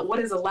what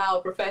is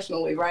allowed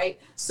professionally, right?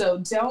 So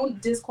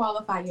don't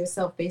disqualify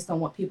yourself based on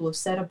what people have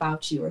said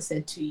about you or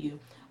said to you.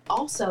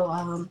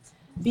 Also,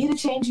 be the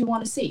change you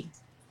want to see.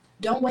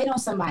 Don't wait on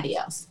somebody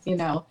else. You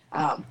know,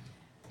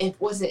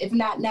 if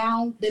not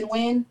now, then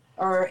when?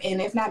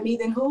 And if not me,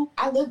 then who?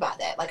 I live by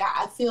that. Like,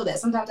 I feel that.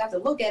 Sometimes I have to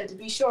look at it to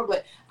be sure,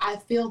 but I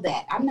feel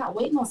that. I'm not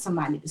waiting on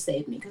somebody to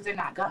save me, because they're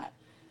not gonna.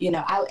 You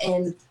know,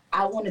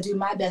 I want to do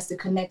my best to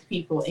connect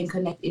people and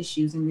connect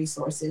issues and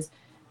resources.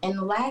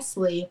 And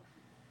lastly,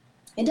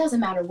 it doesn't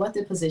matter what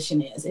the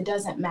position is. It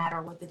doesn't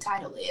matter what the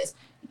title is.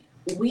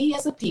 We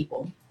as a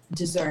people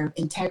deserve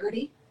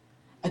integrity,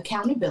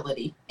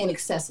 accountability, and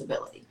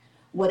accessibility.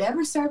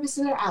 Whatever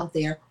services are out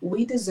there,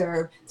 we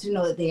deserve to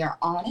know that they are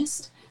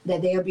honest,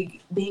 that they are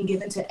being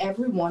given to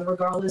everyone,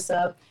 regardless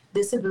of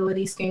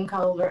disability, skin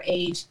color,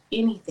 age,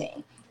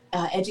 anything,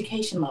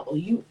 education level.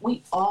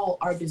 We all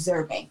are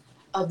deserving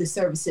of the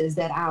services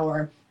that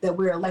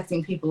we're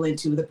electing people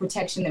into, the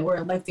protection that we're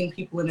electing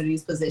people into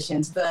these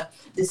positions, the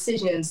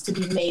decisions to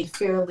be made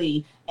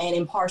fairly and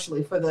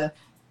impartially for the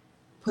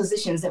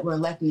positions that we're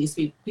electing these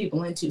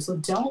people into. So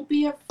don't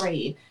be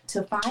afraid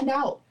to find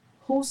out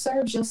who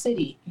serves your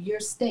city, your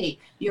state,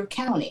 your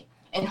county,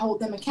 and hold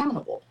them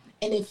accountable.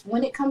 And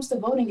when it comes to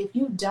voting, if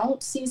you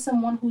don't see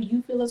someone who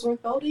you feel is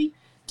worth voting,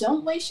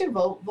 don't waste your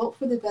vote. Vote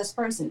for the best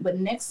person. But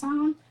next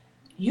time,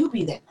 you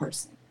be that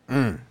person.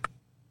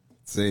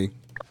 See?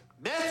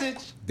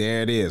 Message.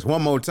 There it is.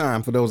 One more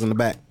time for those in the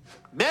back.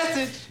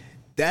 Message.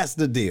 That's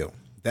the deal.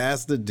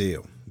 That's the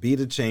deal. Be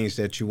the change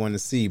that you want to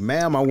see.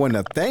 Ma'am, I want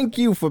to thank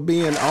you for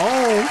being on.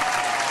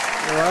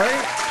 All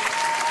right?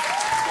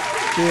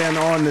 Being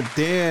on the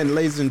Den.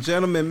 Ladies and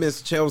gentlemen,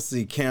 Miss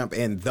Chelsea Camp.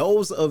 And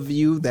those of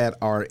you that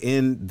are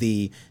in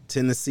the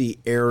Tennessee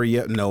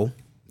area, no,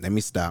 let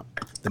me stop.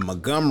 The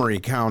Montgomery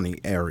County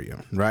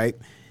area, right?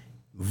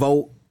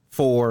 Vote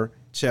for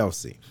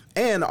Chelsea.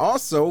 And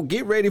also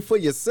get ready for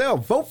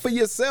yourself. Vote for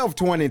yourself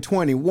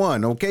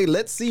 2021. Okay,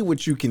 let's see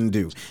what you can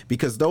do,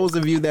 because those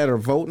of you that are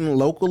voting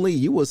locally,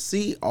 you will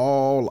see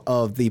all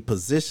of the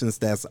positions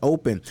that's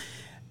open.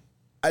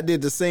 I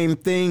did the same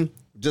thing.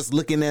 Just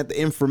looking at the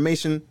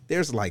information,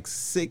 there's like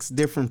 6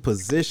 different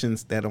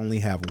positions that only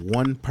have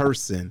one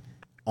person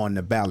on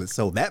the ballot.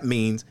 So that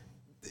means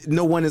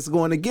no one is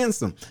going against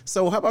them.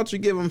 So how about you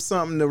give them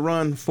something to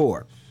run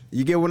for?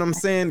 You get what I'm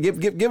saying?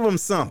 Give them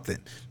something.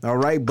 All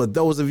right. But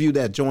those of you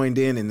that joined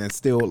in and that's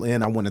still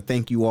in, I want to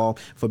thank you all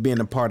for being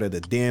a part of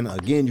the Den.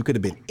 Again, you could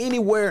have been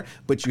anywhere,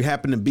 but you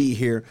happen to be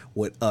here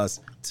with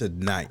us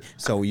tonight.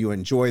 So you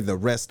enjoy the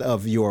rest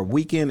of your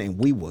weekend, and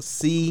we will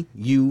see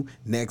you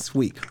next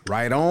week.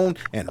 Right on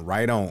and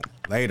right on.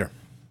 Later.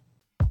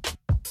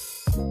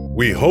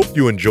 We hope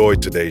you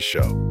enjoyed today's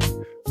show.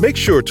 Make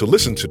sure to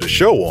listen to the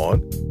show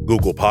on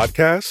Google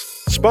Podcasts,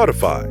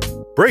 Spotify,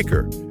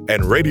 Breaker,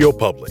 and Radio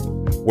Public,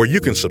 where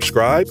you can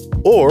subscribe,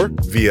 or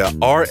via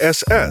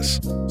RSS,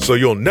 so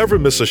you'll never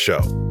miss a show.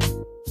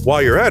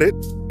 While you're at it,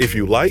 if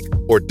you like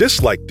or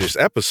dislike this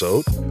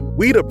episode,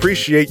 we'd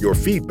appreciate your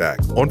feedback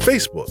on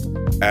Facebook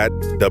at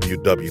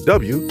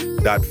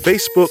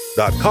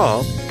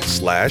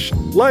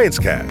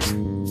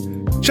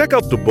www.facebook.com/Lionscast. Check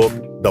out the book,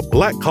 The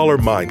Black Collar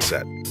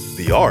Mindset,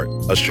 The Art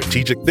of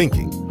Strategic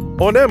Thinking,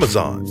 on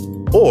Amazon,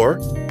 or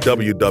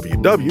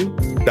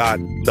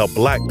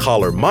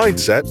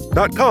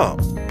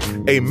www.theblackcollarmindset.com,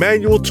 a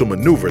manual to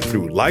maneuver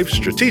through life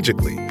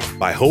strategically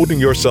by holding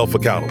yourself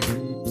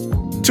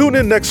accountable. Tune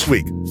in next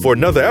week for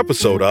another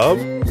episode of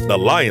The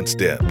Lion's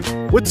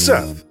Den with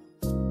Seth.